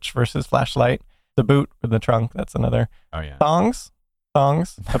cart, torch versus flashlight, the boot with the trunk. That's another. Oh, yeah. Thongs.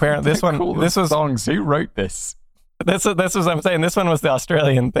 Apparently, this one. This was thongs. Who wrote this? This was I'm saying. This one was the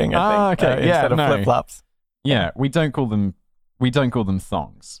Australian thing. I think. Okay. Instead of flip flops. Yeah, we don't call them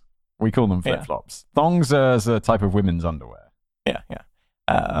thongs. We call them flip flops. Thongs is a type of women's underwear.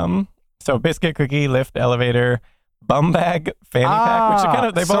 Yeah. So biscuit, cookie, lift, elevator, bum bag, fanny pack, which are kind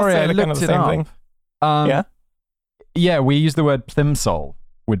of they both say kind of the same thing. Yeah. We use the word plimsoll.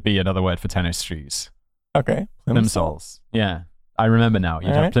 Would be another word for tennis shoes. Okay. Plimsolls. Yeah. I remember now.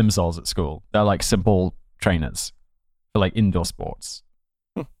 You'd have plimsolls at school. They're like simple trainers for like indoor sports.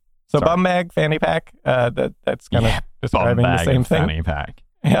 So bum bag, fanny pack, that's kind of describing the same thing. Fanny pack.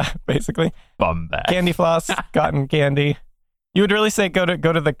 Yeah, basically. Bum bag. Candy floss, cotton candy, You would really say go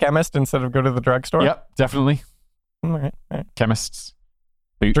to the chemist instead of go to the drugstore? Yep, definitely. All right. Chemists.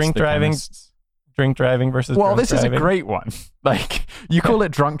 Boots, Drink the driving. chemists. Drink driving versus Well, drunk this driving. is a great one. Like, you call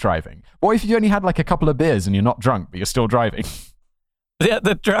it drunk driving. What if you only had like a couple of beers and you're not drunk, but you're still driving? Yeah,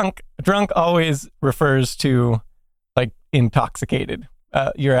 the drunk always refers to like intoxicated.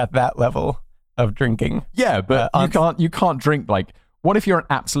 You're at that level of drinking. Yeah, but you can't drink like, what if you're an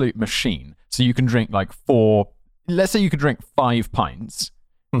absolute machine? So you can drink like let's say you could drink 5 pints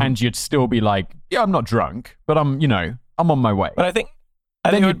and you'd still be like, yeah, I'm not drunk, but I'm on my way. But I think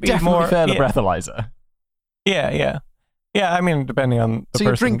then it you'd would be definitely more fail the breathalyzer. Yeah. I mean, depending on the so person.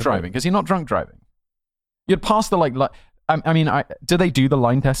 you're drink driving because you're not drunk driving. You'd pass the do they do the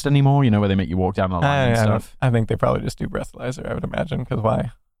line test anymore? You know, where they make you walk down the line and stuff? I think they probably just do breathalyzer, I would imagine, because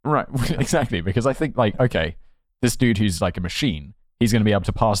why? Right, exactly. Because I think like, okay, this dude who's like a machine, he's going to be able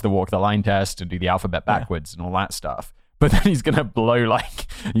to pass the walk the line test and do the alphabet backwards and all that stuff. But then he's going to blow like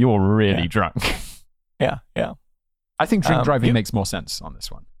you're really drunk. Yeah. I think drink driving makes more sense on this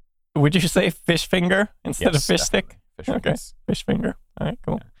one. Would you say fish finger instead of fish stick? Fish okay, fingers. fish finger. All right,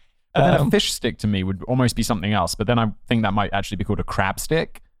 cool. Yeah. But then a fish stick to me would almost be something else. But then I think that might actually be called a crab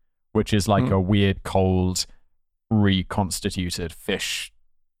stick, which is like a weird, cold, reconstituted fish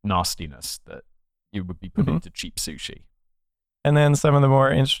nastiness that you would be put into cheap sushi. And then some of the more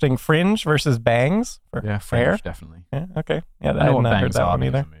interesting fringe versus bangs. Yeah, fringe, hair. Definitely. Yeah, okay. Yeah, I know I've what not heard bangs that are one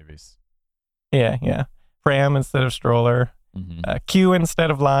either. from movies. Yeah. Pram instead of stroller. Queue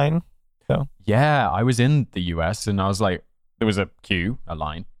instead of line. So yeah, I was in the US and I was like, there was a queue, a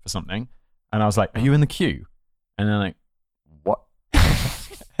line for something, and I was like, "Are you in the queue?" And then like, "What?"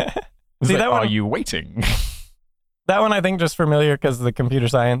 See, that one, are you waiting? That one I think just familiar because the computer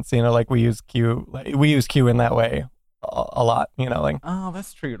science, like we use queue in that way a lot, like. Oh,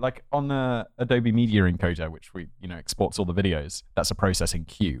 that's true. Like on the Adobe Media Encoder, which we exports all the videos, that's a processing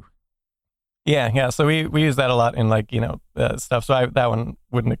queue. Yeah. So we use that a lot in like stuff. So that one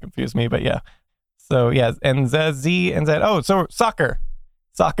wouldn't have confused me, but yeah. So yeah, and Z and Z. Oh, so soccer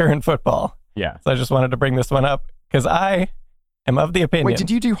and football. Yeah. So I just wanted to bring this one up because I am of the opinion. Wait, did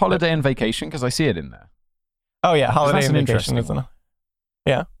you do holiday and vacation? Because I see it in there. Oh yeah, holiday and vacation, isn't it?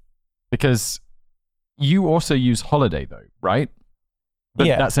 Yeah. Because you also use holiday though, right? But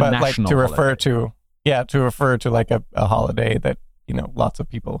that's a national like to refer holiday. to refer to like a holiday that lots of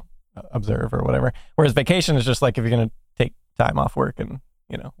people observe or whatever. Whereas vacation is just like if you're going to take time off work and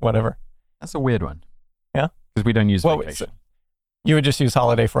whatever. That's a weird one. Yeah, because we don't use vacation. So you would just use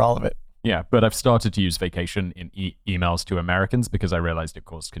holiday for all of it. Yeah, but I've started to use vacation in emails to Americans because I realized it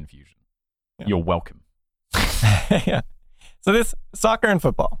caused confusion. Yeah. You're welcome. Yeah. So this soccer and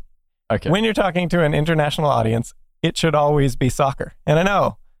football. Okay. When you're talking to an international audience, it should always be soccer. And I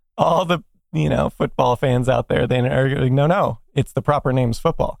know all the football fans out there, they are like, no, it's the proper name's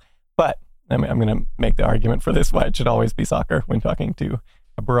football. But I'm going to make the argument for this why it should always be soccer when talking to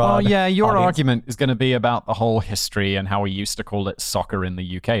a broad your audience. argument is going to be about the whole history and how we used to call it soccer in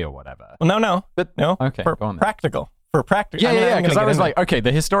the UK or whatever. Well, no. But no. Okay, for go on then. practical. For practical. Yeah, because I was like, okay,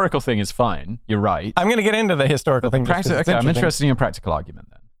 the historical thing is fine. You're right. I'm going to get into the historical thing. Okay, I'm interested in your practical argument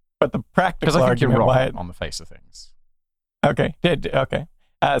then. But the practical argument, because I think you're wrong why on the face of things. Okay. Okay.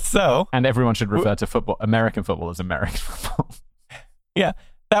 And everyone should refer to football, American football, as American football. Yeah,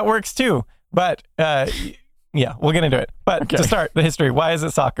 that works too. But yeah, we'll get into it. But to start the history, why is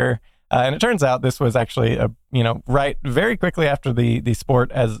it soccer? And it turns out this was actually right very quickly after the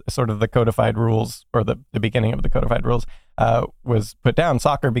sport as sort of the codified rules or the beginning of the codified rules was put down.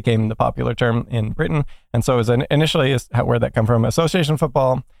 Soccer became the popular term in Britain, and so it was initially where that come from, association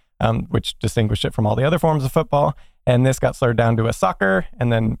football, which distinguished it from all the other forms of football. And this got slurred down to a soccer,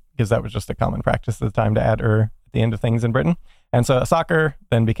 and then because that was just a common practice at the time to add at the end of things in Britain. And so soccer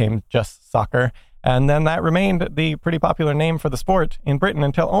then became just soccer. And then that remained the pretty popular name for the sport in Britain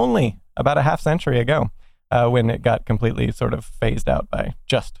until only about a half century ago, when it got completely sort of phased out by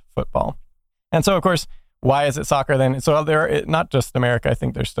just football. And so, of course, why is it soccer then? So not just America. I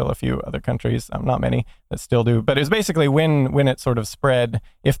think there's still a few other countries, not many, that still do. But it was basically when it sort of spread,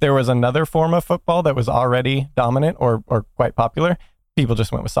 if there was another form of football that was already dominant or quite popular, people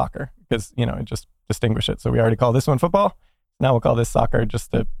just went with soccer because, it just distinguished it. So we already call this one football. Now we'll call this soccer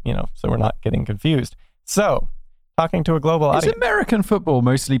just to, so we're not getting confused. So talking to a global audience. Is American football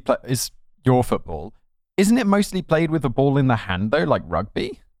mostly, is your football, isn't it mostly played with a ball in the hand though, like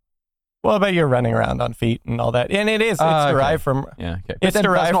rugby? Well, but you're running around on feet and all that. And it is. It's derived from... Yeah, okay. It's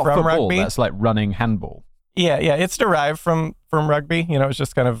derived from football, rugby. That's like running handball. Yeah. It's derived from rugby. It's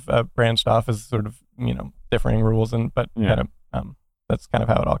just kind of branched off as sort of, differing rules. But kind of that's kind of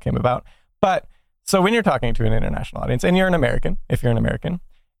how it all came about. But So when you're talking to an international audience, and you're an American, if you're an American,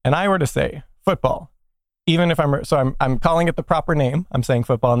 and I were to say football, even if I'm calling it the proper name, I'm saying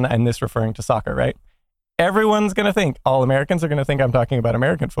football, and this referring to soccer, right? Everyone's going to think, all Americans are going to think I'm talking about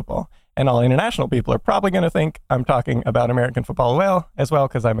American football, and all international people are probably going to think I'm talking about American football as well,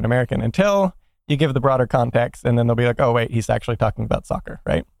 because I'm an American, until you give the broader context, and then they'll be like, oh, wait, he's actually talking about soccer,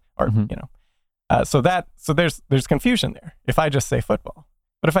 right? Or, so there's confusion there if I just say football.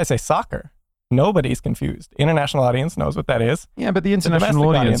 But if I say soccer, nobody's confused. International audience knows what that is. Yeah, but the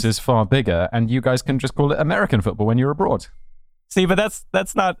international audience is far bigger, and you guys can just call it American football when you're abroad. See, but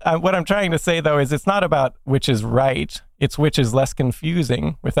that's not what I'm trying to say, though, is it's not about which is right. It's which is less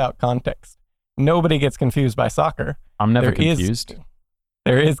confusing without context. Nobody gets confused by soccer. I'm never confused.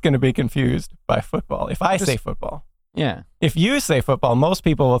 There is going to be confused by football. If I say football. Yeah. If you say football, most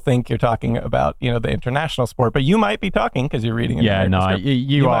people will think you're talking about, the international sport, but you might be talking, because you're reading. Yeah, no,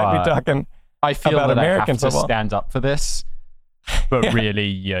 you are. Might be talking I feel about that American I have football. to stand up for this, but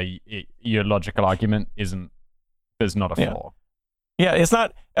really, your logical argument there's not a flaw. Yeah,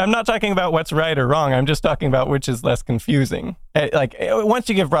 I'm not talking about what's right or wrong. I'm just talking about which is less confusing. Like, once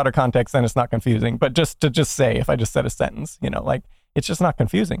you give broader context, then it's not confusing. But just to say, if I just said a sentence, it's just not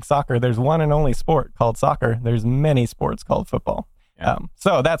confusing. Soccer, there's one and only sport called soccer. There's many sports called football. Yeah.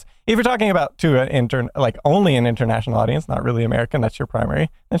 So that's, if you're talking about only an international audience, not really American, that's your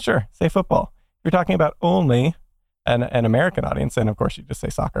primary, then sure, say football. If you're talking about only an American audience, then of course you just say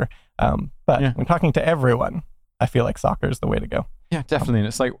soccer. But when talking to everyone, I feel like soccer is the way to go. Yeah, definitely. And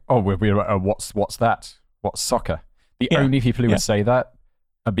it's like, what's that? What's soccer? The only people who would say that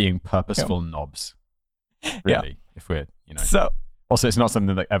are being purposeful knobs. Really, if we're, So, also, it's not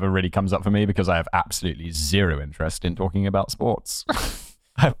something that ever really comes up for me, because I have absolutely zero interest in talking about sports.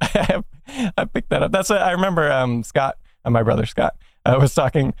 I picked that up. That's what I remember. Scott, my brother Scott, was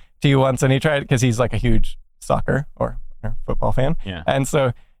talking to you once, and he tried, because he's like a huge soccer or football fan. Yeah. And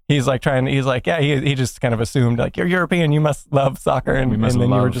so he's like, he just kind of assumed, like, you're European, you must love soccer. And then you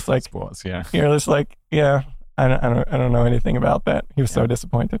were just like, sports, yeah. You're just like, yeah, I don't know anything about that. He was so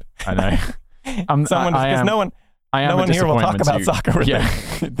disappointed. I know. Because no one here will talk about soccer with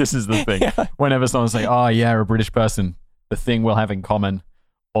me. This is the thing. Whenever someone's like, oh yeah, a British person, the thing we'll have in common,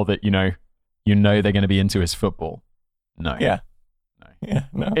 or that they're going to be into is football. No. Yeah.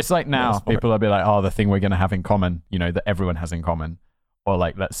 No. It's like now people will be like, oh, the thing we're going to have in common, that everyone has in common, or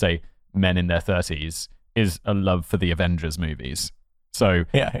like, let's say men in their 30s, is a love for the Avengers movies. So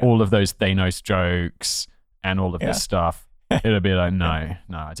all of those Thanos jokes and all of this stuff, it'll be like, no,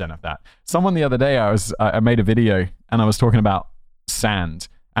 I don't have that. Someone the other day, I made a video and I was talking about sand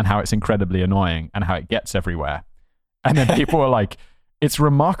and how it's incredibly annoying and how it gets everywhere. And then people were like, it's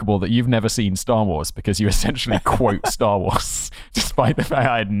remarkable that you've never seen Star Wars, because you essentially quote Star Wars, despite the fact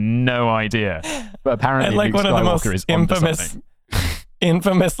I had no idea. But apparently, like, Luke one of the most Skywalker is onto something.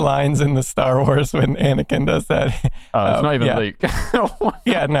 Infamous lines in the Star Wars when Anakin does that. Oh, it's not even Luke.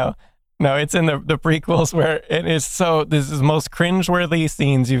 Yeah, no, it's in the prequels, where it is this is the most cringeworthy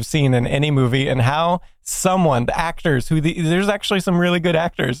scenes you've seen in any movie, and how the actors, there's actually some really good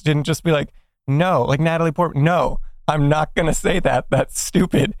actors, didn't just be like, no, like Natalie Portman, no, I'm not going to say that. That's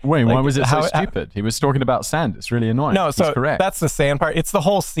stupid. Wait, why was it so stupid? He was talking about sand. It's really annoying. No, so correct. That's the sand part. It's the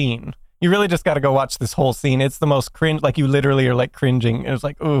whole scene. You really just got to go watch this whole scene. It's the most cringe. Like, you literally are like cringing. It was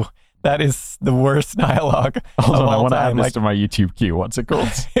like, ooh, that is the worst dialogue. Hold on, I want to add this to my YouTube queue. What's it called?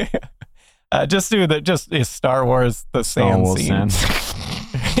 Just is Star Wars, the sand scene.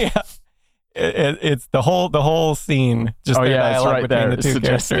 Yeah. It's the whole scene. Just the dialogue between the two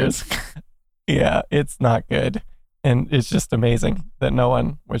characters. Yeah, it's not good. And it's just amazing that no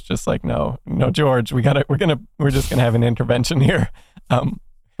one was just like, no, George, we're just gonna have an intervention here.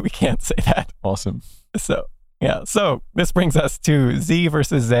 We can't say that. Awesome. So this brings us to Z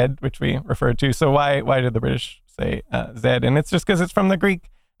versus Z, which we referred to. So why did the British say Z? And it's just because it's from the Greek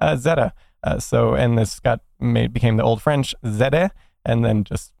zeta. And this became the Old French zede, and then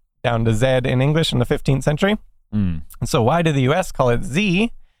just down to Z in English in the 15th century. And so why did the US call it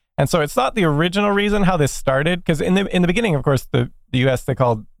Z? And so it's not the original reason how this started, because in the beginning, of course, the US, they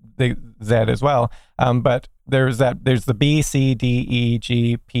called the Z as well. But there's the B, C, D, E,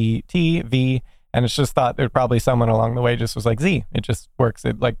 G, P, T, V, and it's just thought there's probably someone along the way just was like, Z. It just works.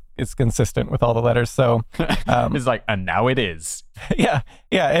 It's consistent with all the letters. So it's like, and now it is. Yeah.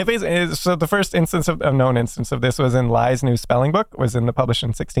 So the first known instance of this was in Lie's New Spelling Book, was published in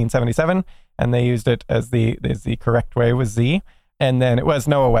 1677, and they used it as the correct way was Z. And then it was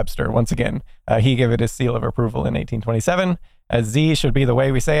Noah Webster, once again. He gave it his seal of approval in 1827, as Z should be the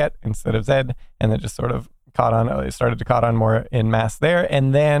way we say it instead of Z, and then just sort of caught on. It started to caught on more in mass there,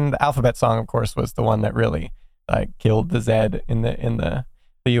 and then the alphabet song, of course, was the one that really killed the Z in the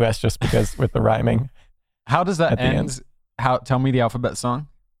U.S. just because with the rhyming. How does that end? Tell me the alphabet song.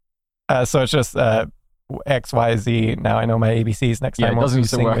 So it's just X, Y, Z. Now I know my ABCs. Next time, won't you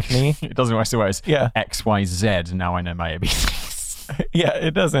sing with me? It doesn't work. So it's yeah. X, Y, Z. Now I know my ABCs. Yeah,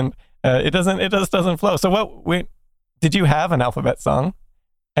 it doesn't. It just doesn't flow. So did you have an alphabet song?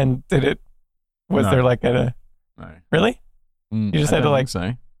 And was there like no. Really? You just had to like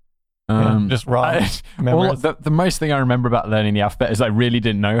say. Just raw memories. The most thing I remember about learning the alphabet is I really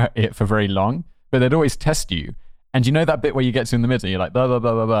didn't know it for very long, but they'd always test you. And you know that bit where you get to in the middle, you're like, blah, blah,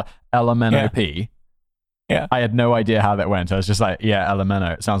 blah, blah, blah, LMNOP. Yeah. I had no idea how that went. I was just like, yeah,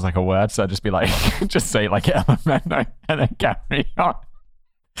 LMNO. It sounds like a word. So I'd just be like, just say like LMNO and then carry on.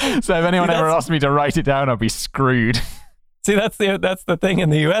 So if anyone ever asked me to write it down, I'd be screwed. See, that's the thing in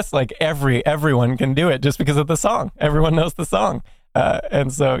the US. Like everyone can do it just because of the song. Everyone knows the song.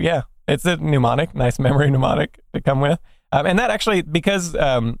 And so, yeah, it's a mnemonic, nice memory mnemonic to come with. And that actually, because,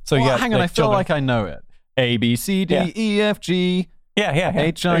 hang on, I feel like I know it. A, B, C, D, E, F, G. Yeah.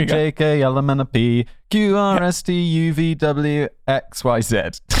 H, I, J, K, L, M, N, O, P, Q, R, S, T, U, V, W, X, Y, Z.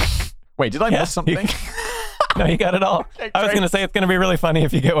 Wait, did I miss something? No, you got it all. Okay, I was going to say it's going to be really funny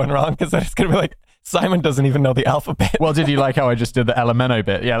if you get one wrong, because then it's going to be like, Simon doesn't even know the alphabet. Well, did you like how I just did the LMNO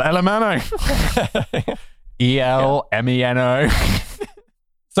bit? Yeah, LMNO. E-L-M-E-N-O.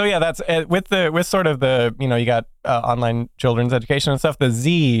 So yeah, that's with sort of the, you got online children's education and stuff. The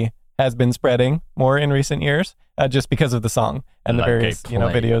Z has been spreading more in recent years, just because of the song and the various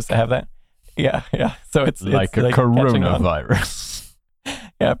videos that have that. Yeah. So it's like a coronavirus.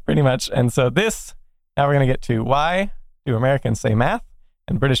 Yeah, pretty much. And so now we're gonna get to why do Americans say math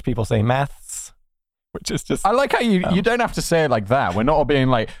and British people say maths, which is just. I like how you don't have to say it like that. We're not all being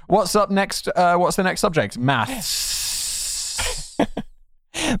like, what's up next? What's the next subject? Maths.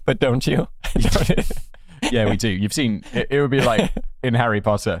 But don't you? Yeah, we do. You've seen it would be like in Harry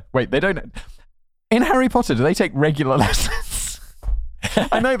Potter. Wait, they don't. In Harry Potter, do they take regular lessons?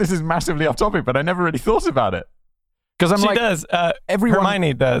 I know this is massively off topic, but I never really thought about it. Because she does.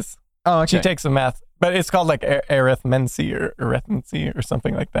 Hermione does. Oh, okay. She takes some math, but it's called like arithmancy or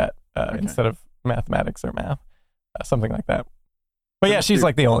something like that instead of mathematics or math, something like that. But yeah, she's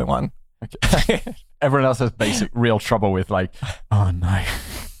like the only one. Okay. Everyone else has basic real trouble with like, oh no, I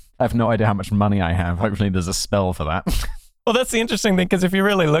have no idea how much money I have. Hopefully there's a spell for that. Well, that's the interesting thing, because if you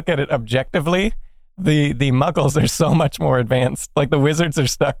really look at it objectively, the muggles are so much more advanced. Like the wizards are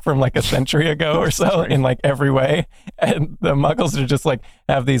stuck from like a century ago or so in like every way. And the muggles are just like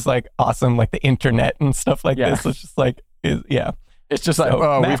have these like awesome, like the internet and stuff like this. It's just like, It's just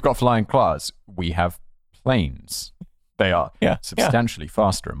like, we've got flying cars. We have planes. They are substantially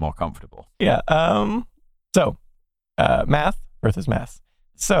faster and more comfortable. Yeah. So math versus maths.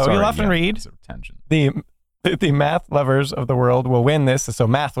 So you'll often read the math lovers of the world will win this. So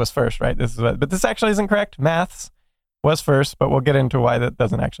math was first, right? But this actually isn't correct. Maths was first, but we'll get into why that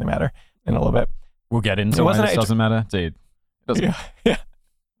doesn't actually matter in a little bit. We'll get into why this doesn't matter, dude. It doesn't. Yeah.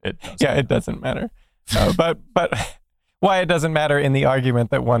 It doesn't matter. But why it doesn't matter in the argument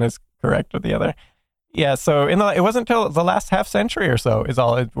that one is correct or the other. Yeah, so it wasn't until the last half century or so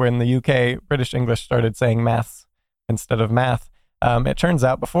when the UK British English started saying maths instead of math. It turns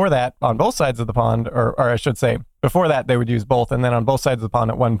out before that, on both sides of the pond, or I should say, before that they would use both, and then on both sides of the pond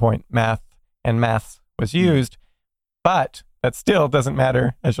at one point, math and maths was used, but that still doesn't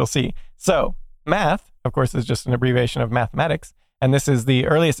matter, as you'll see. So math, of course, is just an abbreviation of mathematics, and this is the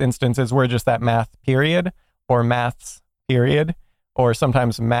earliest instances where just that math period, or maths period, or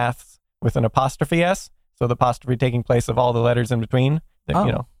sometimes maths with an apostrophe S, so the apostrophe taking place of all the letters in between.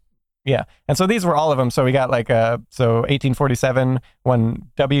 Yeah. And so these were all of them. So we got like, 1847,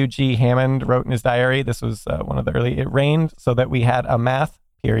 when W.G. Hammond wrote in his diary, this was one of the early, it rained so that we had a math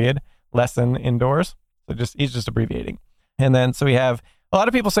period lesson indoors. So he's just abbreviating. And then, so we have, a lot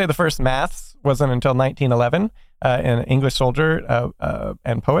of people say the first maths wasn't until 1911. An English soldier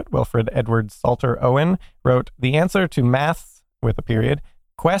and poet, Wilfred Edward Salter Owen, wrote, "The answer to maths," with a period,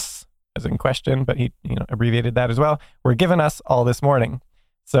 "quests," as in question, but he abbreviated that as well, "were given us all this morning."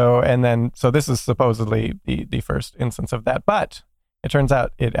 So this is supposedly the first instance of that, but it turns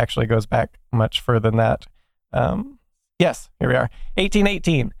out it actually goes back much further than that. Yes, here we are,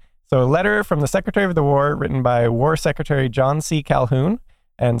 1818. So a letter from the Secretary of the War written by War Secretary John C. Calhoun.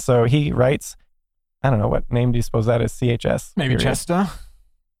 And so he writes, I don't know, what name do you suppose that is? CHS? Maybe period.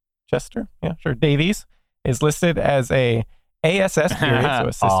 Chester? Yeah, sure. Davies is listed as a ASS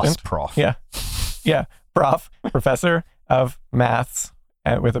period, so assistant. Prof. Yeah, professor of maths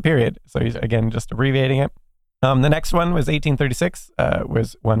with a period. So he's, again, just abbreviating it. The next one was 1836,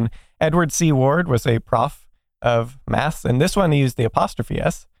 was when Edward C. Ward was a prof of maths. And this one, he used the apostrophe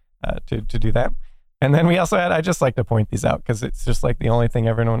S to do that. And then we also had, I just like to point these out because it's just like the only thing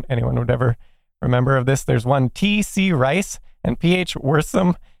anyone would ever remember of this. There's one T.C. Rice and P.H.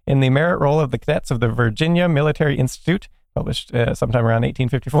 Wortham in the merit roll of the cadets of the Virginia Military Institute, published sometime around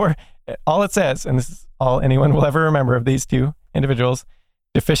 1854. All it says, and this is all anyone will ever remember of these two individuals,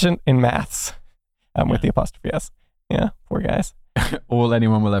 deficient in maths, with the apostrophe S. Yeah, poor guys. All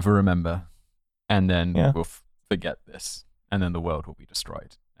anyone will ever remember. And then Yeah. we'll forget this. And then the world will be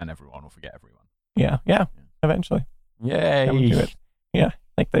destroyed. And everyone will forget everyone. Yeah, eventually. Yay! Come to it. Yeah,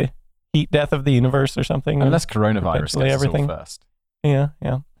 like the heat death of the universe or something. Unless coronavirus gets Eventually us all everything. first. Yeah.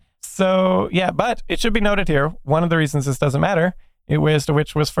 So, yeah, but it should be noted here, one of the reasons this doesn't matter, as to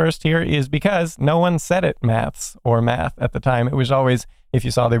which was first here, is because no one said it maths or math at the time. It was always, if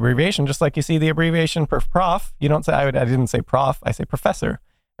you saw the abbreviation, just like you see the abbreviation for prof, you don't say, I didn't say prof, I say professor,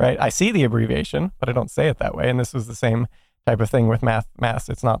 right? I see the abbreviation, but I don't say it that way. And this was the same type of thing with maths.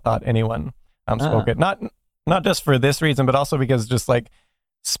 It's not thought anyone spoke it. Not just for this reason, but also because just like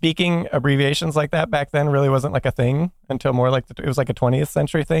speaking abbreviations like that back then really wasn't like a thing until more like it was like a 20th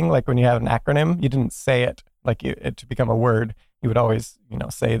century thing. Like when you have an acronym, you didn't say it like it to become a word. You would always,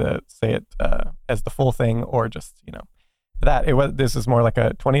 say it as the full thing, or just, that it was. This is more like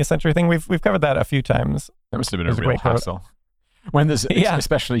a 20th century thing. We've covered that a few times. That must have been There's a a real great quote. hassle. When there's Yeah.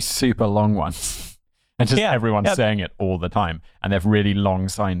 especially super long ones. And just everyone's saying it all the time. And they have really long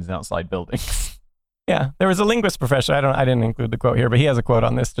signs outside buildings. Yeah, there was a linguist professor. I didn't include the quote here, but he has a quote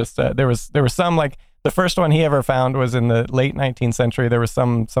on this. Just there was some, like, the first one he ever found was in the late 19th century. There was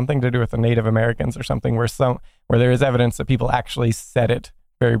something to do with the Native Americans or something, where there is evidence that people actually said it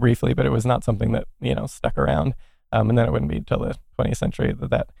very briefly, but it was not something that stuck around. And then it wouldn't be until the 20th century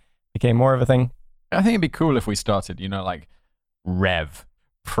that became more of a thing. I think it'd be cool if we started, like Rev,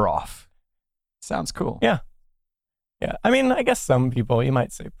 Prof. Sounds cool. Yeah. I mean, I guess some people, you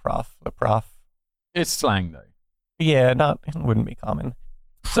might say the prof. It's slang though. Yeah, it wouldn't be common.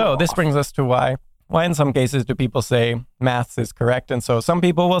 So this brings us to why in some cases do people say maths is correct? And so some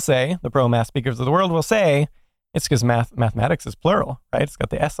people will say, the pro math speakers of the world will say, it's because mathematics is plural, right? It's got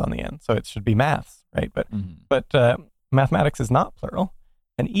the S on the end, so it should be maths, right? But mathematics is not plural.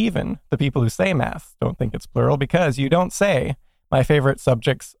 And even the people who say maths don't think it's plural, because you don't say, my favorite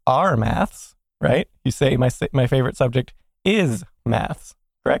subjects are maths, right? You say, my favorite subject is maths,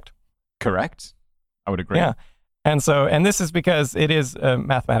 correct? Correct. I would agree. Yeah. And this is because it is,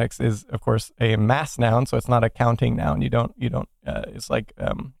 mathematics is, of course, a mass noun, so it's not a counting noun. You don't, it's like,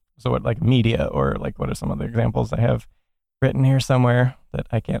 like media, or like, what are some other examples I have written here somewhere that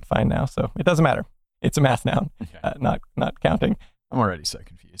I can't find now? So it doesn't matter. It's a math noun, Okay. not counting. I'm already so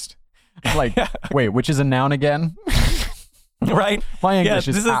confused. Like, wait, which is a noun again? Right? My English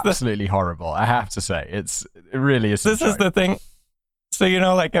this is absolutely horrible. I have to say, it really is. This is the thing. So,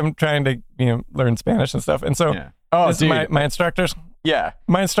 like I'm trying to, learn Spanish and stuff. And so my instructors,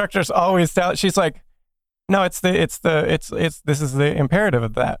 my instructors always tell, she's like, no, this is the imperative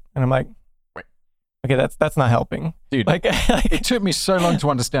of that. And I'm like, wait, okay, that's not helping. Dude, like it took me so long to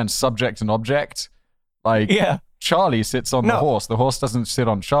understand subject and object. Like, Charlie sits on the horse. The horse doesn't sit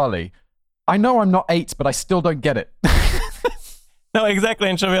on Charlie. I know I'm not 8, but I still don't get it. No, exactly.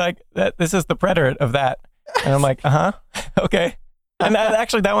 And she'll be like, this is the preterite of that. And I'm like, okay. And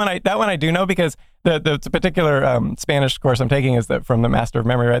that one I do know, because the particular Spanish course I'm taking is that from the Master of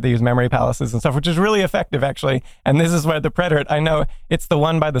Memory, right? They use memory palaces and stuff, which is really effective, actually. And this is where the preterite, I know it's the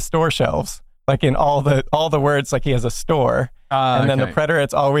one by the store shelves, like in all the words, like he has a store, and then the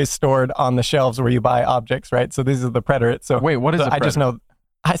preterite's always stored on the shelves where you buy objects, right? So these are the preterite. So wait, what is? I just know.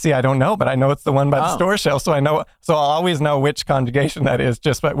 I don't know, but I know it's the one by the store shelf. So I know. So I'll always know which conjugation that is,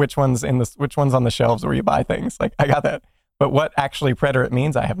 just by which one's on the shelves where you buy things. Like, I got that. But what actually preterite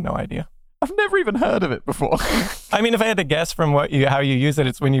means, I have no idea. I've never even heard of it before. I mean, if I had to guess from how you use it,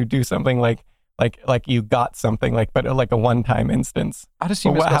 it's when you do something like you got something, but like a one-time instance. I'd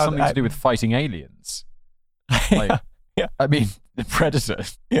assume it's got something to do with fighting aliens. Like, yeah. I mean, the Predator.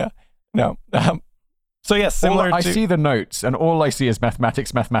 Yeah. No. So yes, similar. I see the notes, and all I see is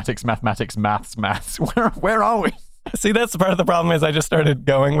mathematics, maths. Where are we? See, that's part of the problem, is I just started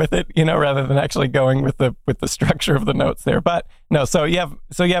going with it, rather than actually going with the structure of the notes there. But no, so you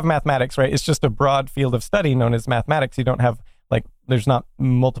have mathematics, right? It's just a broad field of study known as mathematics. You don't have, there's not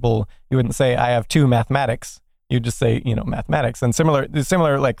multiple. You wouldn't say I have 2 mathematics. You just say, mathematics. And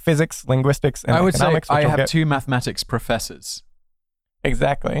similar like physics, linguistics, and economics. I would say I have 2 mathematics professors.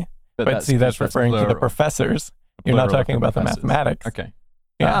 Exactly. But see, that's referring to the professors. You're not talking about the mathematics. Okay.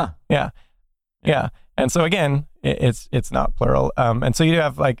 Yeah. And so again, it's not plural. And so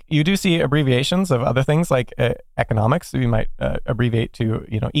you do see abbreviations of other things like economics. So you might abbreviate to,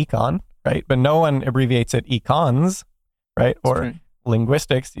 econ, right? But no one abbreviates it econs, right? That's Or true.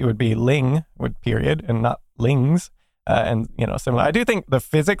 linguistics, it would be ling with period and not lings. And similar. I do think the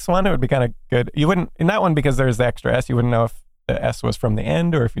physics one, it would be kind of good. You wouldn't in that one because there's the extra S. You wouldn't know if the S was from the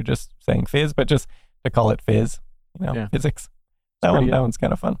end or if you're just saying phys, but just to call it phys, Yeah. physics. pretty good. That one's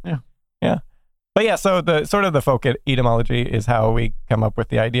kind of fun. Yeah. But yeah, so the sort of the folk etymology is how we come up with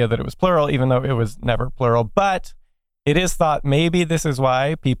the idea that it was plural, even though it was never plural. But it is thought maybe this is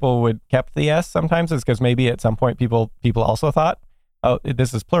why people would kept the S sometimes, is because maybe at some point people also thought, oh,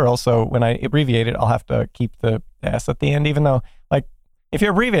 this is plural, so when I abbreviate it, I'll have to keep the S at the end, even though, like, if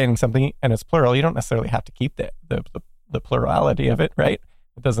you're abbreviating something and it's plural, you don't necessarily have to keep the plurality of it, right?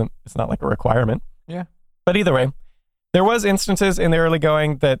 It's not like a requirement. Yeah. But either way, there was instances in the early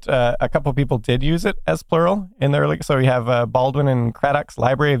going that a couple people did use it as plural in the early. So we have Baldwin and Craddock's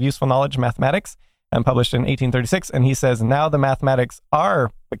Library of Useful Knowledge, Mathematics, published in 1836. And he says, now the mathematics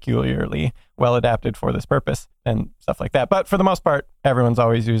are peculiarly well adapted for this purpose and stuff like that. But for the most part, everyone's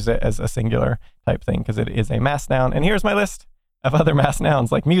always used it as a singular type thing because it is a mass noun. And here's my list of other mass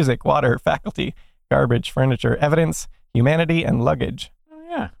nouns like music, water, faculty, garbage, furniture, evidence, humanity, and luggage. Oh,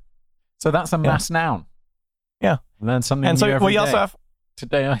 yeah. So that's a mass noun. Yeah. Learn something And so new every you also day. have,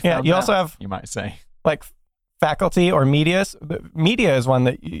 Today I found you out, also have you might say. like faculty or media. Media is one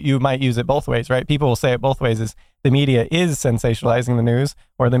that you might use it both ways, right? People will say it both ways: is the media is sensationalizing the news,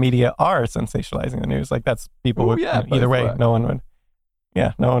 or the media are sensationalizing the news. Like that's people Ooh, would yeah, either both way. work. No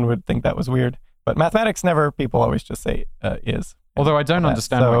one would think that was weird. But mathematics never. People always just say is. Although I don't that.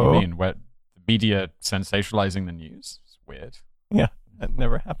 understand what So- you mean, where the media sensationalizing the news. It's weird. That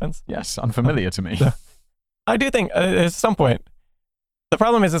never happens. Yes, unfamiliar to me. I do think at some point, the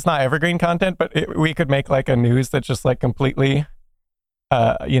problem is it's not evergreen content, but we could make like a news that's just like completely,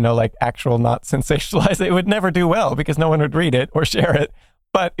 like actual not sensationalized. It would never do well because no one would read it or share it.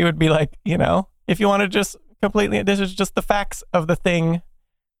 But it would be like, if you want to just completely, this is just the facts of the thing.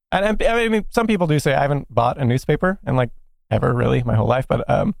 And I mean, some people do say I haven't bought a newspaper in like ever really my whole life,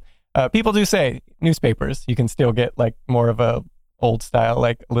 but people do say newspapers you can still get like more of a old style,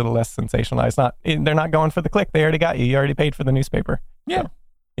 like a little less sensationalized. They're not going for the click. They already got you. You already paid for the newspaper. Yeah. So, I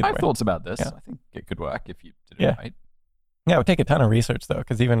either have way. thoughts about this. Yeah. I think it could work if you did it Yeah. right. Yeah, it would take a ton of research though,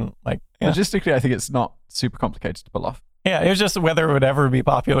 because even like Logistically, I think it's not super complicated to pull off. it was just whether it would ever be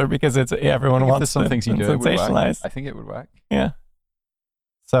popular because everyone If there's wants some to things you do, it would work. sensationalize. I think it would work. Yeah.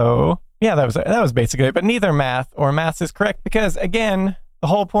 So yeah, that was basically it. But neither math or maths is correct because again, the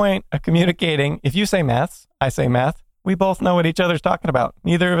whole point of communicating, if you say maths, I say math, we both know what each other's talking about.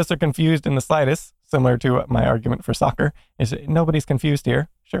 Neither of us are confused in the slightest, similar to my argument for soccer, is nobody's confused here.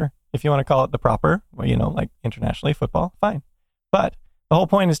 Sure. If you want to call it the proper, like internationally football, fine. But the whole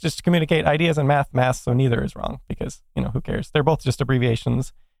point is just to communicate ideas in math, so neither is wrong because, who cares? They're both just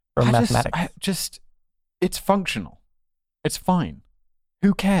abbreviations from mathematics. It's functional. It's fine.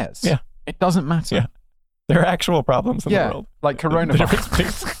 Who cares? Yeah. It doesn't matter. Yeah. There are actual problems in the world. Like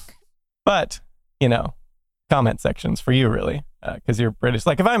coronavirus. But, comment sections for you, really, because you're British.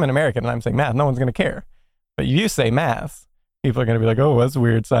 Like, if I'm an American and I'm saying math, no one's going to care. But if you say math, people are going to be like, oh, that's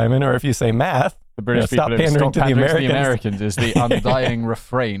weird, Simon. Or if you say math, The British stop people pandering to the Americans. Americans is the undying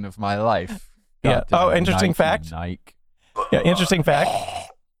refrain of my life. Yeah. God Oh, damn, interesting Nike, fact. Nike. Yeah, interesting fact.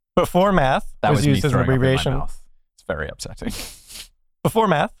 Before math That was was me used as an throwing up in my abbreviation. mouth. It's very upsetting. Before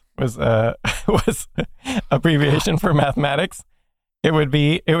math was was abbreviation for mathematics. It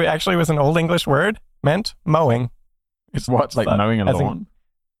actually was an Old English word, meant mowing. It's What, like mowing a as in- lawn?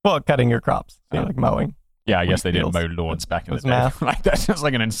 Well, cutting your crops. So Oh. like mowing. Yeah, I guess they didn't fields. mow lawns back in the was day. math. Like that's just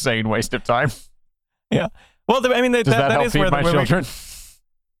like an insane waste of time. Well, I mean, Does that help is feed where, my children?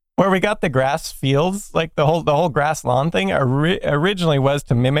 where we got the grass fields, like the whole grass lawn thing. Originally was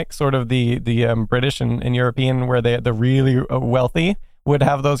to mimic sort of the British and European, where the really wealthy would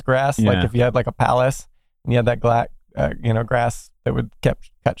have those grass. Yeah. Like if you had like a palace and you had that grass that would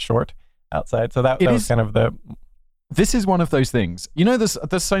kept cut short outside. So that was kind of the. This is one of those things.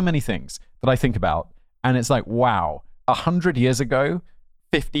 There's so many things that I think about, and it's like, wow, 100 years ago,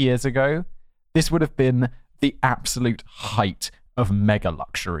 50 years ago, this would have been the absolute height of mega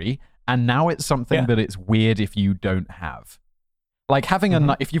luxury, and now it's something that it's weird if you don't have. Like having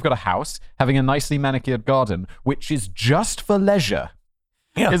if you've got a house, having a nicely manicured garden, which is just for leisure,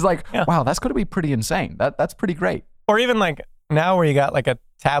 is like, wow, that's got to be pretty insane. That's pretty great. Or even like now where you got like a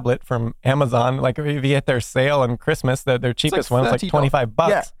tablet from Amazon, like if you get their sale on Christmas, their cheapest one is like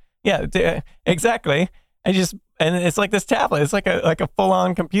 $25. Yeah, exactly. and it's like this tablet. It's like a full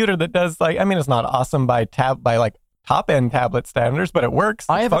on computer that does like, I mean, it's not awesome by like top end tablet standards, but it works.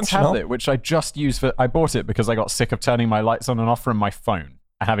 I have functional. a tablet which I just use I bought it because I got sick of turning my lights on and off from my phone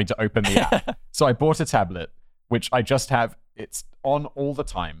and having to open the app. So I bought a tablet which I just have. It's on all the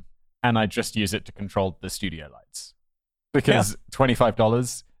time, and I just use it to control the studio lights because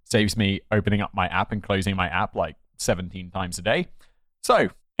 $25 saves me opening up my app and closing my app like 17 times a day. So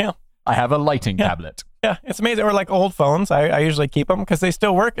I have a lighting tablet. Yeah, it's amazing. Or like old phones, I usually keep them because they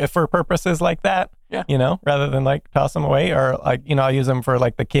still work for purposes like that. Yeah. You know, rather than like toss them away, or like, you know, I use them for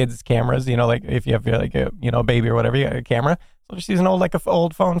like the kids' cameras. You know, like if you have like a, you know, baby or whatever, you got a camera. So just use an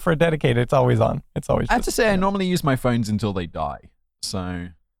old phone for a dedicated. It's always on. It's always. I have to say, I normally use my phones until they die. So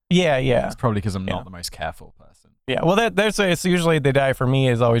yeah. It's probably because I'm not the most careful person. Yeah. Well, it's usually they die for me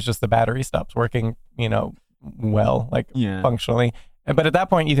is always just the battery stops working. You know, well, like functionally. But at that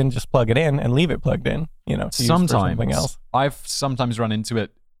point, you can just plug it in and leave it plugged in, you know, to use for something else. I've sometimes run into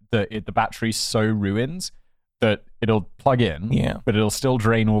it that the battery's so ruined that it'll plug in, but it'll still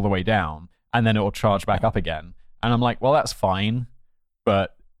drain all the way down, and then it'll charge back up again. And I'm like, well, that's fine,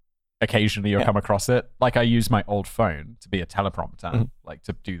 but occasionally you'll come across it. Like I use my old phone to be a teleprompter, like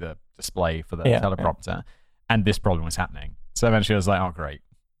to do the display for the teleprompter, and this problem was happening. So eventually I was like, oh, great.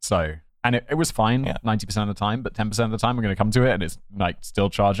 So... And it was fine 90% of the time, but 10% of the time I'm going to come to it and it's like still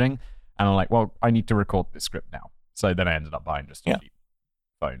charging. And I'm like, well, I need to record this script now. So then I ended up buying just a cheap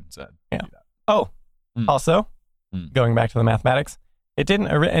phone to do that. Oh, also, going back to the mathematics, it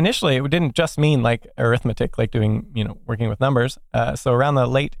didn't just mean like arithmetic, like doing, you know, working with numbers. So around the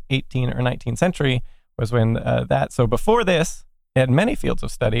late 18th or 19th century was when so before this, it had many fields of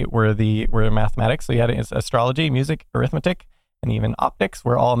study were mathematics. So you had astrology, music, arithmetic, and even optics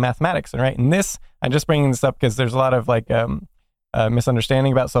were all mathematics, right? And this, I'm just bringing this up because there's a lot of like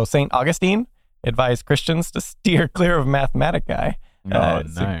misunderstanding about. So Saint Augustine advised Christians to steer clear of mathematica.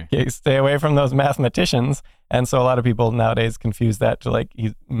 Stay away from those mathematicians. And so a lot of people nowadays confuse that to like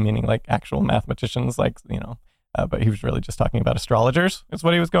meaning like actual mathematicians, like, you know. But he was really just talking about astrologers, is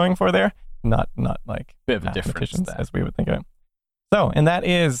what he was going for there, not like bit of a difference as we would think of it. So, and that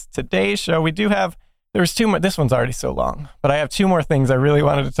is today's show. We do have. There's two more. This one's already so long, but I have two more things I really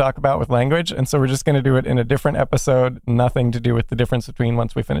wanted to talk about with language. And so we're just going to do it in a different episode. Nothing to do with the difference between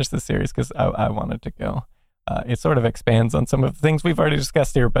once we finish this series, because I wanted to go. It sort of expands on some of the things we've already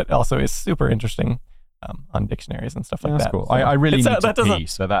discussed here, but also is super interesting on dictionaries and stuff like that. That's cool. So I really need to pee,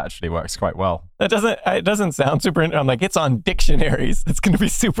 so that actually works quite well. It doesn't sound super. I'm like, it's on dictionaries. It's going to be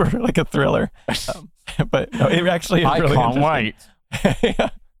super like a thriller. But no, it actually is really interesting. I can't wait. Yeah.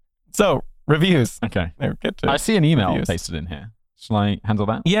 So, reviews. Okay. I see an email pasted in here. Shall I handle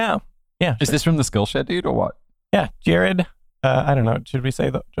that? Yeah. Is this from the Skillshare dude or what? Yeah. Jared. I don't know. Should we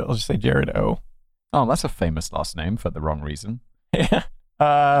say I'll just say Jared O. Oh, that's a famous last name for the wrong reason.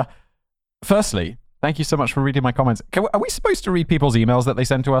 Yeah. Firstly, thank you so much for reading my comments. Are we supposed to read people's emails that they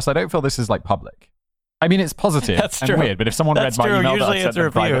send to us? I don't feel this is like public. I mean, it's positive and weird, but if someone read my email that I sent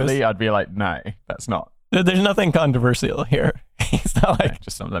them privately, I'd be like, no, that's not. There's nothing controversial here. He's not like... Okay,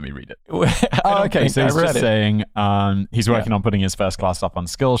 just let me read it. Okay, so he's just saying he's working on putting his first class up on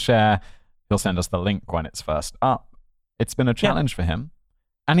Skillshare. He'll send us the link when it's first up. It's been a challenge for him.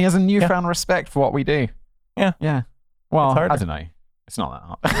 And he has a newfound respect for what we do. Yeah. Yeah. Well, I don't know. It's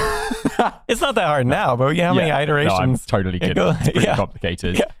not that hard. It's not that hard now, but how many iterations? No, I'm totally kidding. It's pretty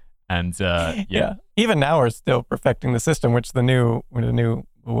complicated. Yeah. And even now we're still perfecting the system, which the new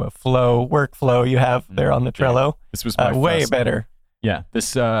workflow you have there on the Trello. This was my way better. Yeah,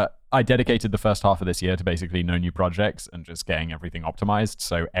 this I dedicated the first half of this year to basically no new projects and just getting everything optimized.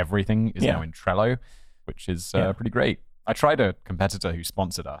 So everything is now in Trello, which is pretty great. I tried a competitor who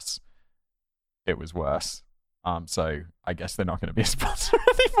sponsored us. It was worse. So I guess they're not going to be a sponsor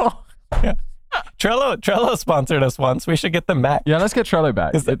anymore. Yeah. Trello sponsored us once. We should get them back. Yeah, let's get Trello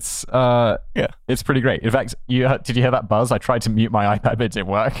back. It's pretty great. In fact, did you hear that buzz? I tried to mute my iPad, but it didn't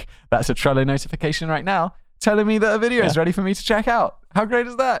work. That's a Trello notification right now telling me that a video is ready for me to check out. How great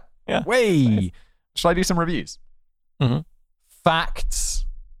is that? Yeah. Nice. Shall I do some reviews? Mm-hmm. Facts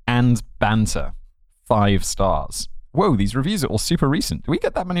and banter. 5 stars. Whoa, these reviews are all super recent. Do we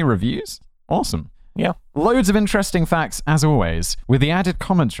get that many reviews? Awesome. Yeah. Loads of interesting facts, as always, with the added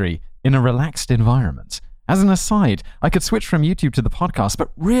commentary in a relaxed environment. As an aside, I could switch from YouTube to the podcast,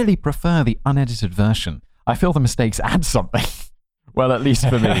 but really prefer the unedited version. I feel the mistakes add something. Well, at least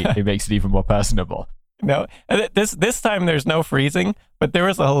for me, it makes it even more personable. No, this time there's no freezing, but there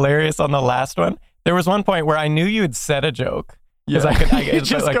was a hilarious on the last one. There was one point where I knew you had said a joke. Yeah, I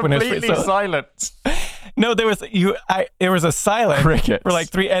just like completely silent. No, there was a silence Crickets. for like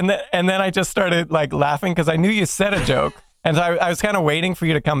 3, and then I just started like laughing because I knew you said a joke, and so I was kind of waiting for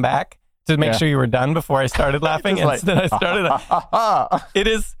you to come back to make sure you were done before I started laughing, and then I started.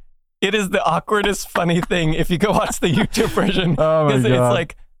 It is the awkwardest, funny thing if you go watch the YouTube version. Oh my God. It's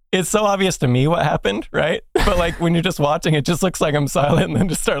like, it's so obvious to me what happened, right? But like when you're just watching, it just looks like I'm silent and then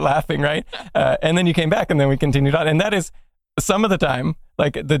just start laughing, right? And then you came back and then we continued on. And that is some of the time,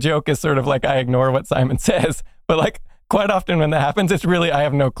 like the joke is sort of like I ignore what Simon says, but like quite often when that happens, it's really, I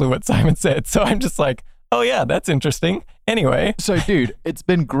have no clue what Simon said. So I'm just like, oh yeah, that's interesting. Anyway. So dude, it's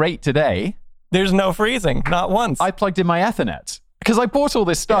been great today. There's no freezing, not once. I plugged in my Ethernet because I bought all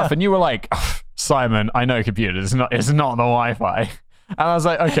this stuff and you were like, Simon, I know computers, it's not the Wi-Fi. And I was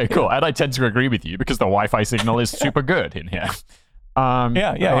like, okay, cool. And I tend to agree with you because the Wi-Fi signal is super good in here.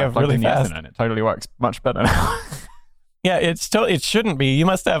 Yeah, you have really fast. Ethernet. It totally works much better now. Yeah, it shouldn't be. You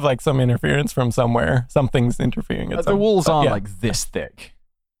must have like some interference from somewhere. Something's interfering. The walls are like this thick.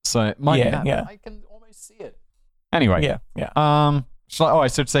 So it might be that. Yeah. I can almost see it. Anyway. Yeah. I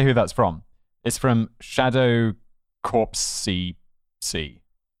should say who that's from. It's from Shadow Corpse C,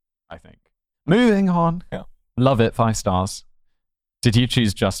 I think. Moving on. Yeah. Love it, 5 stars. Did you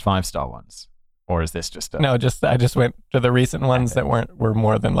choose just 5-star ones? Or is this just No, I just went to the recent ones that were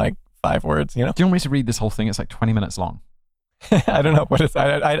more than like 5 words, you know? Do you want me to read this whole thing? It's like 20 minutes long. I don't know what it's.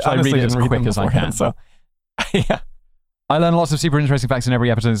 I honestly read it as didn't read quick them as I beforehand, can. So, yeah. I learn lots of super interesting facts in every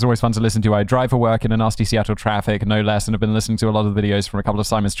episode. It's always fun to listen to. I drive for work in a nasty Seattle traffic, no less, and have been listening to a lot of the videos from a couple of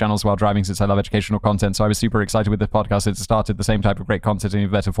Simon's channels while driving since I love educational content. So I was super excited with this podcast. It's started the same type of great content in a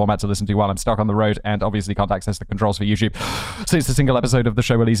better format to listen to while I'm stuck on the road and obviously can't access the controls for YouTube. So it's a single episode of the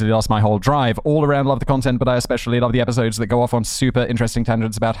show will easily last my whole drive. All around love the content, but I especially love the episodes that go off on super interesting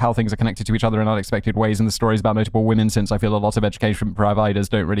tangents about how things are connected to each other in unexpected ways and the stories about notable women, since I feel a lot of education providers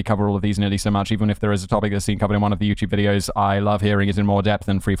don't really cover all of these nearly so much, even if there is a topic that's seen covered in one of the YouTube videos. I love hearing it in more depth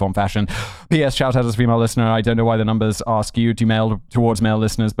and freeform fashion. P.S. Shout out as a female listener. I don't know why the numbers are skewed towards male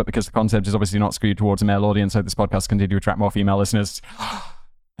listeners, but because the concept is obviously not skewed towards a male audience, so this podcast continue to attract more female listeners.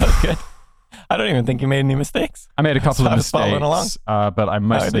 That's good. I don't even think you made any mistakes. I made a couple of following along. mistakes, but I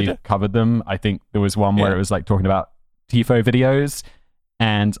mostly covered them. I think there was one where it was like talking about TIFO videos,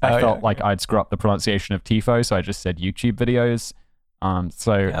 and I felt like I'd screw up the pronunciation of TIFO, so I just said YouTube videos.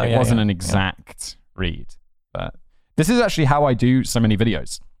 So it wasn't an exact read, but this is actually how I do so many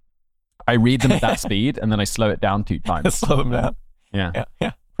videos. I read them at that speed, and then I slow it down 2 times. Slow them down. Yeah.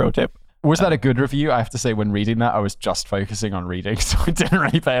 Pro tip. Was that a good review? I have to say, when reading that, I was just focusing on reading, so I didn't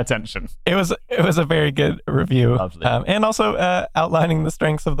really pay attention. It was a very good review. Lovely. And also outlining the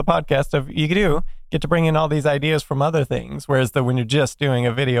strengths of the podcast of you do get to bring in all these ideas from other things, whereas when you're just doing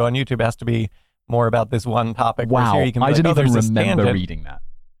a video on YouTube, it has to be more about this one topic. Wow, here you can be I didn't even there's remember reading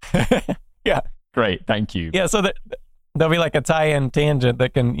that. Yeah. Great, thank you. Yeah, so there'll be like a tie-in tangent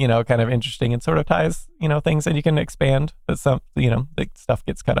that can, kind of interesting and sort of ties, things that you can expand. But some, the stuff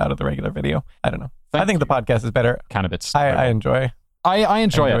gets cut out of the regular video. I don't know. I think the podcast is better. Cannabis. I enjoy. I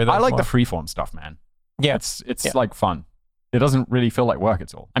enjoy it. I like more. the freeform stuff, man. Yeah, it's like fun. It doesn't really feel like work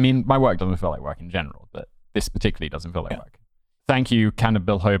at all. I mean, my work doesn't feel like work in general, but this particularly doesn't feel like work. Thank you,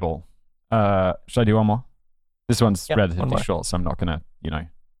 Cannabis Hobel. Should I do one more? This one's relatively short, so I'm not gonna,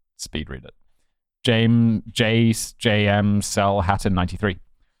 speed read it. JM Cell Hatton 93.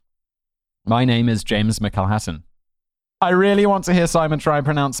 My name is James McElhatton. I really want to hear Simon try and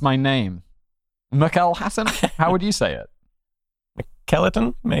pronounce my name. McElhatton? How would you say it?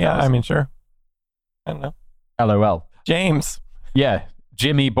 McElhatton? Yeah, I mean, sure. I don't know. LOL. James. Yeah,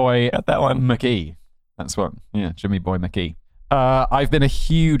 Jimmy Boy Got that one. McGee. That's what, Jimmy Boy McGee. I've been a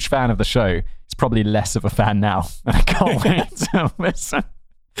huge fan of the show. It's probably less of a fan now. And I can't wait to listen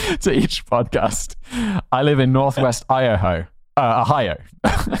to each podcast. I live in Northwest Ohio. Ohio,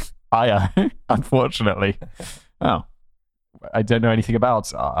 unfortunately. Oh, I don't know anything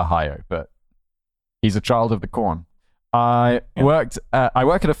about Ohio, but he's a child of the corn. I work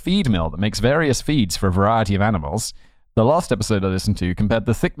at a feed mill that makes various feeds for a variety of animals. The last episode I listened to compared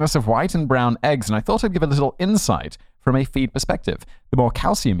the thickness of white and brown eggs, and I thought I'd give a little insight from a feed perspective. The more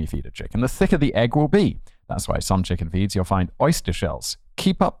calcium you feed a chicken, the thicker the egg will be. That's why some chicken feeds you'll find oyster shells.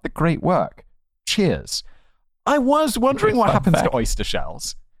 Keep up the great work. Cheers. I was wondering what happens to oyster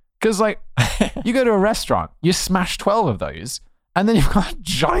shells. Because, you go to a restaurant, you smash 12 of those, and then you've got a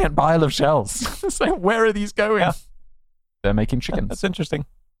giant pile of shells. It's like, where are these going? Yeah. They're making chickens. That's interesting.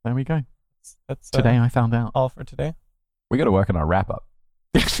 There we go. That's today I found out. All for today. We got to work on our wrap-up.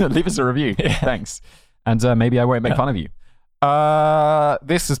 Leave us a review. Yeah. Thanks. And maybe I won't make fun of you.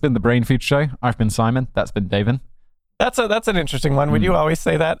 This has been the Brain Food Show. I've been Simon. That's been David. That's an interesting one. Would you always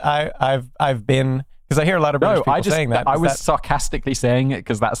say that? I've been, Because I hear a lot of British No, people saying that. I was sarcastically saying it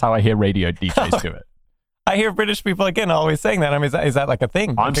because that's how I hear radio DJs do it. I hear British people again always saying that. I mean, is that like a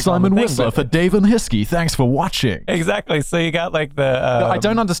thing? I'm Simon Whistler for Dave and Hiskey. Thanks for watching. Exactly. So you got like the. I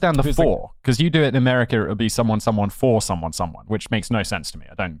don't understand the for, because you do it in America. It would be someone for someone, which makes no sense to me.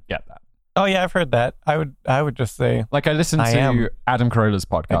 I don't get that. Oh yeah, I've heard that. I would just say, like, I listen to Adam Carolla's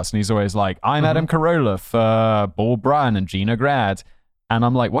podcast, and he's always like, "I'm Adam Carolla for Paul Bryan and Gina Grad," and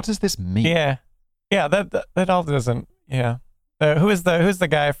I'm like, "What does this mean?" Yeah, that all doesn't. Yeah. Who's the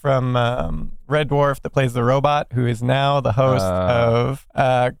guy from Red Dwarf that plays the robot, who is now the host of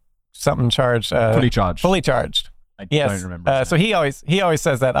something charged? Fully Charged. Fully Charged. I don't remember. So he always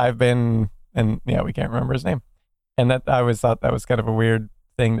says that I've been, and yeah, we can't remember his name, and that I always thought that was kind of a weird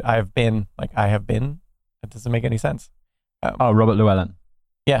thing. I have been. That doesn't make any sense. Robert Llewellyn.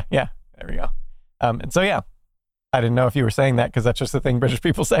 Yeah. There we go. And so yeah, I didn't know if you were saying that because that's just the thing British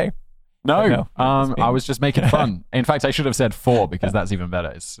people say. No, I was just making fun. In fact, I should have said for, because that's even better.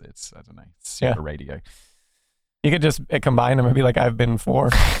 It's I don't know, super radio. You could just combine them and be like, I've been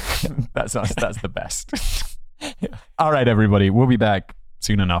for. That's the best. Yeah. All right, everybody. We'll be back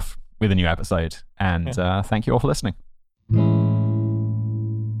soon enough with a new episode. And thank you all for listening. Cool.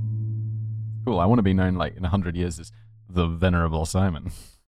 I want to be known like in 100 years as the Venerable Simon.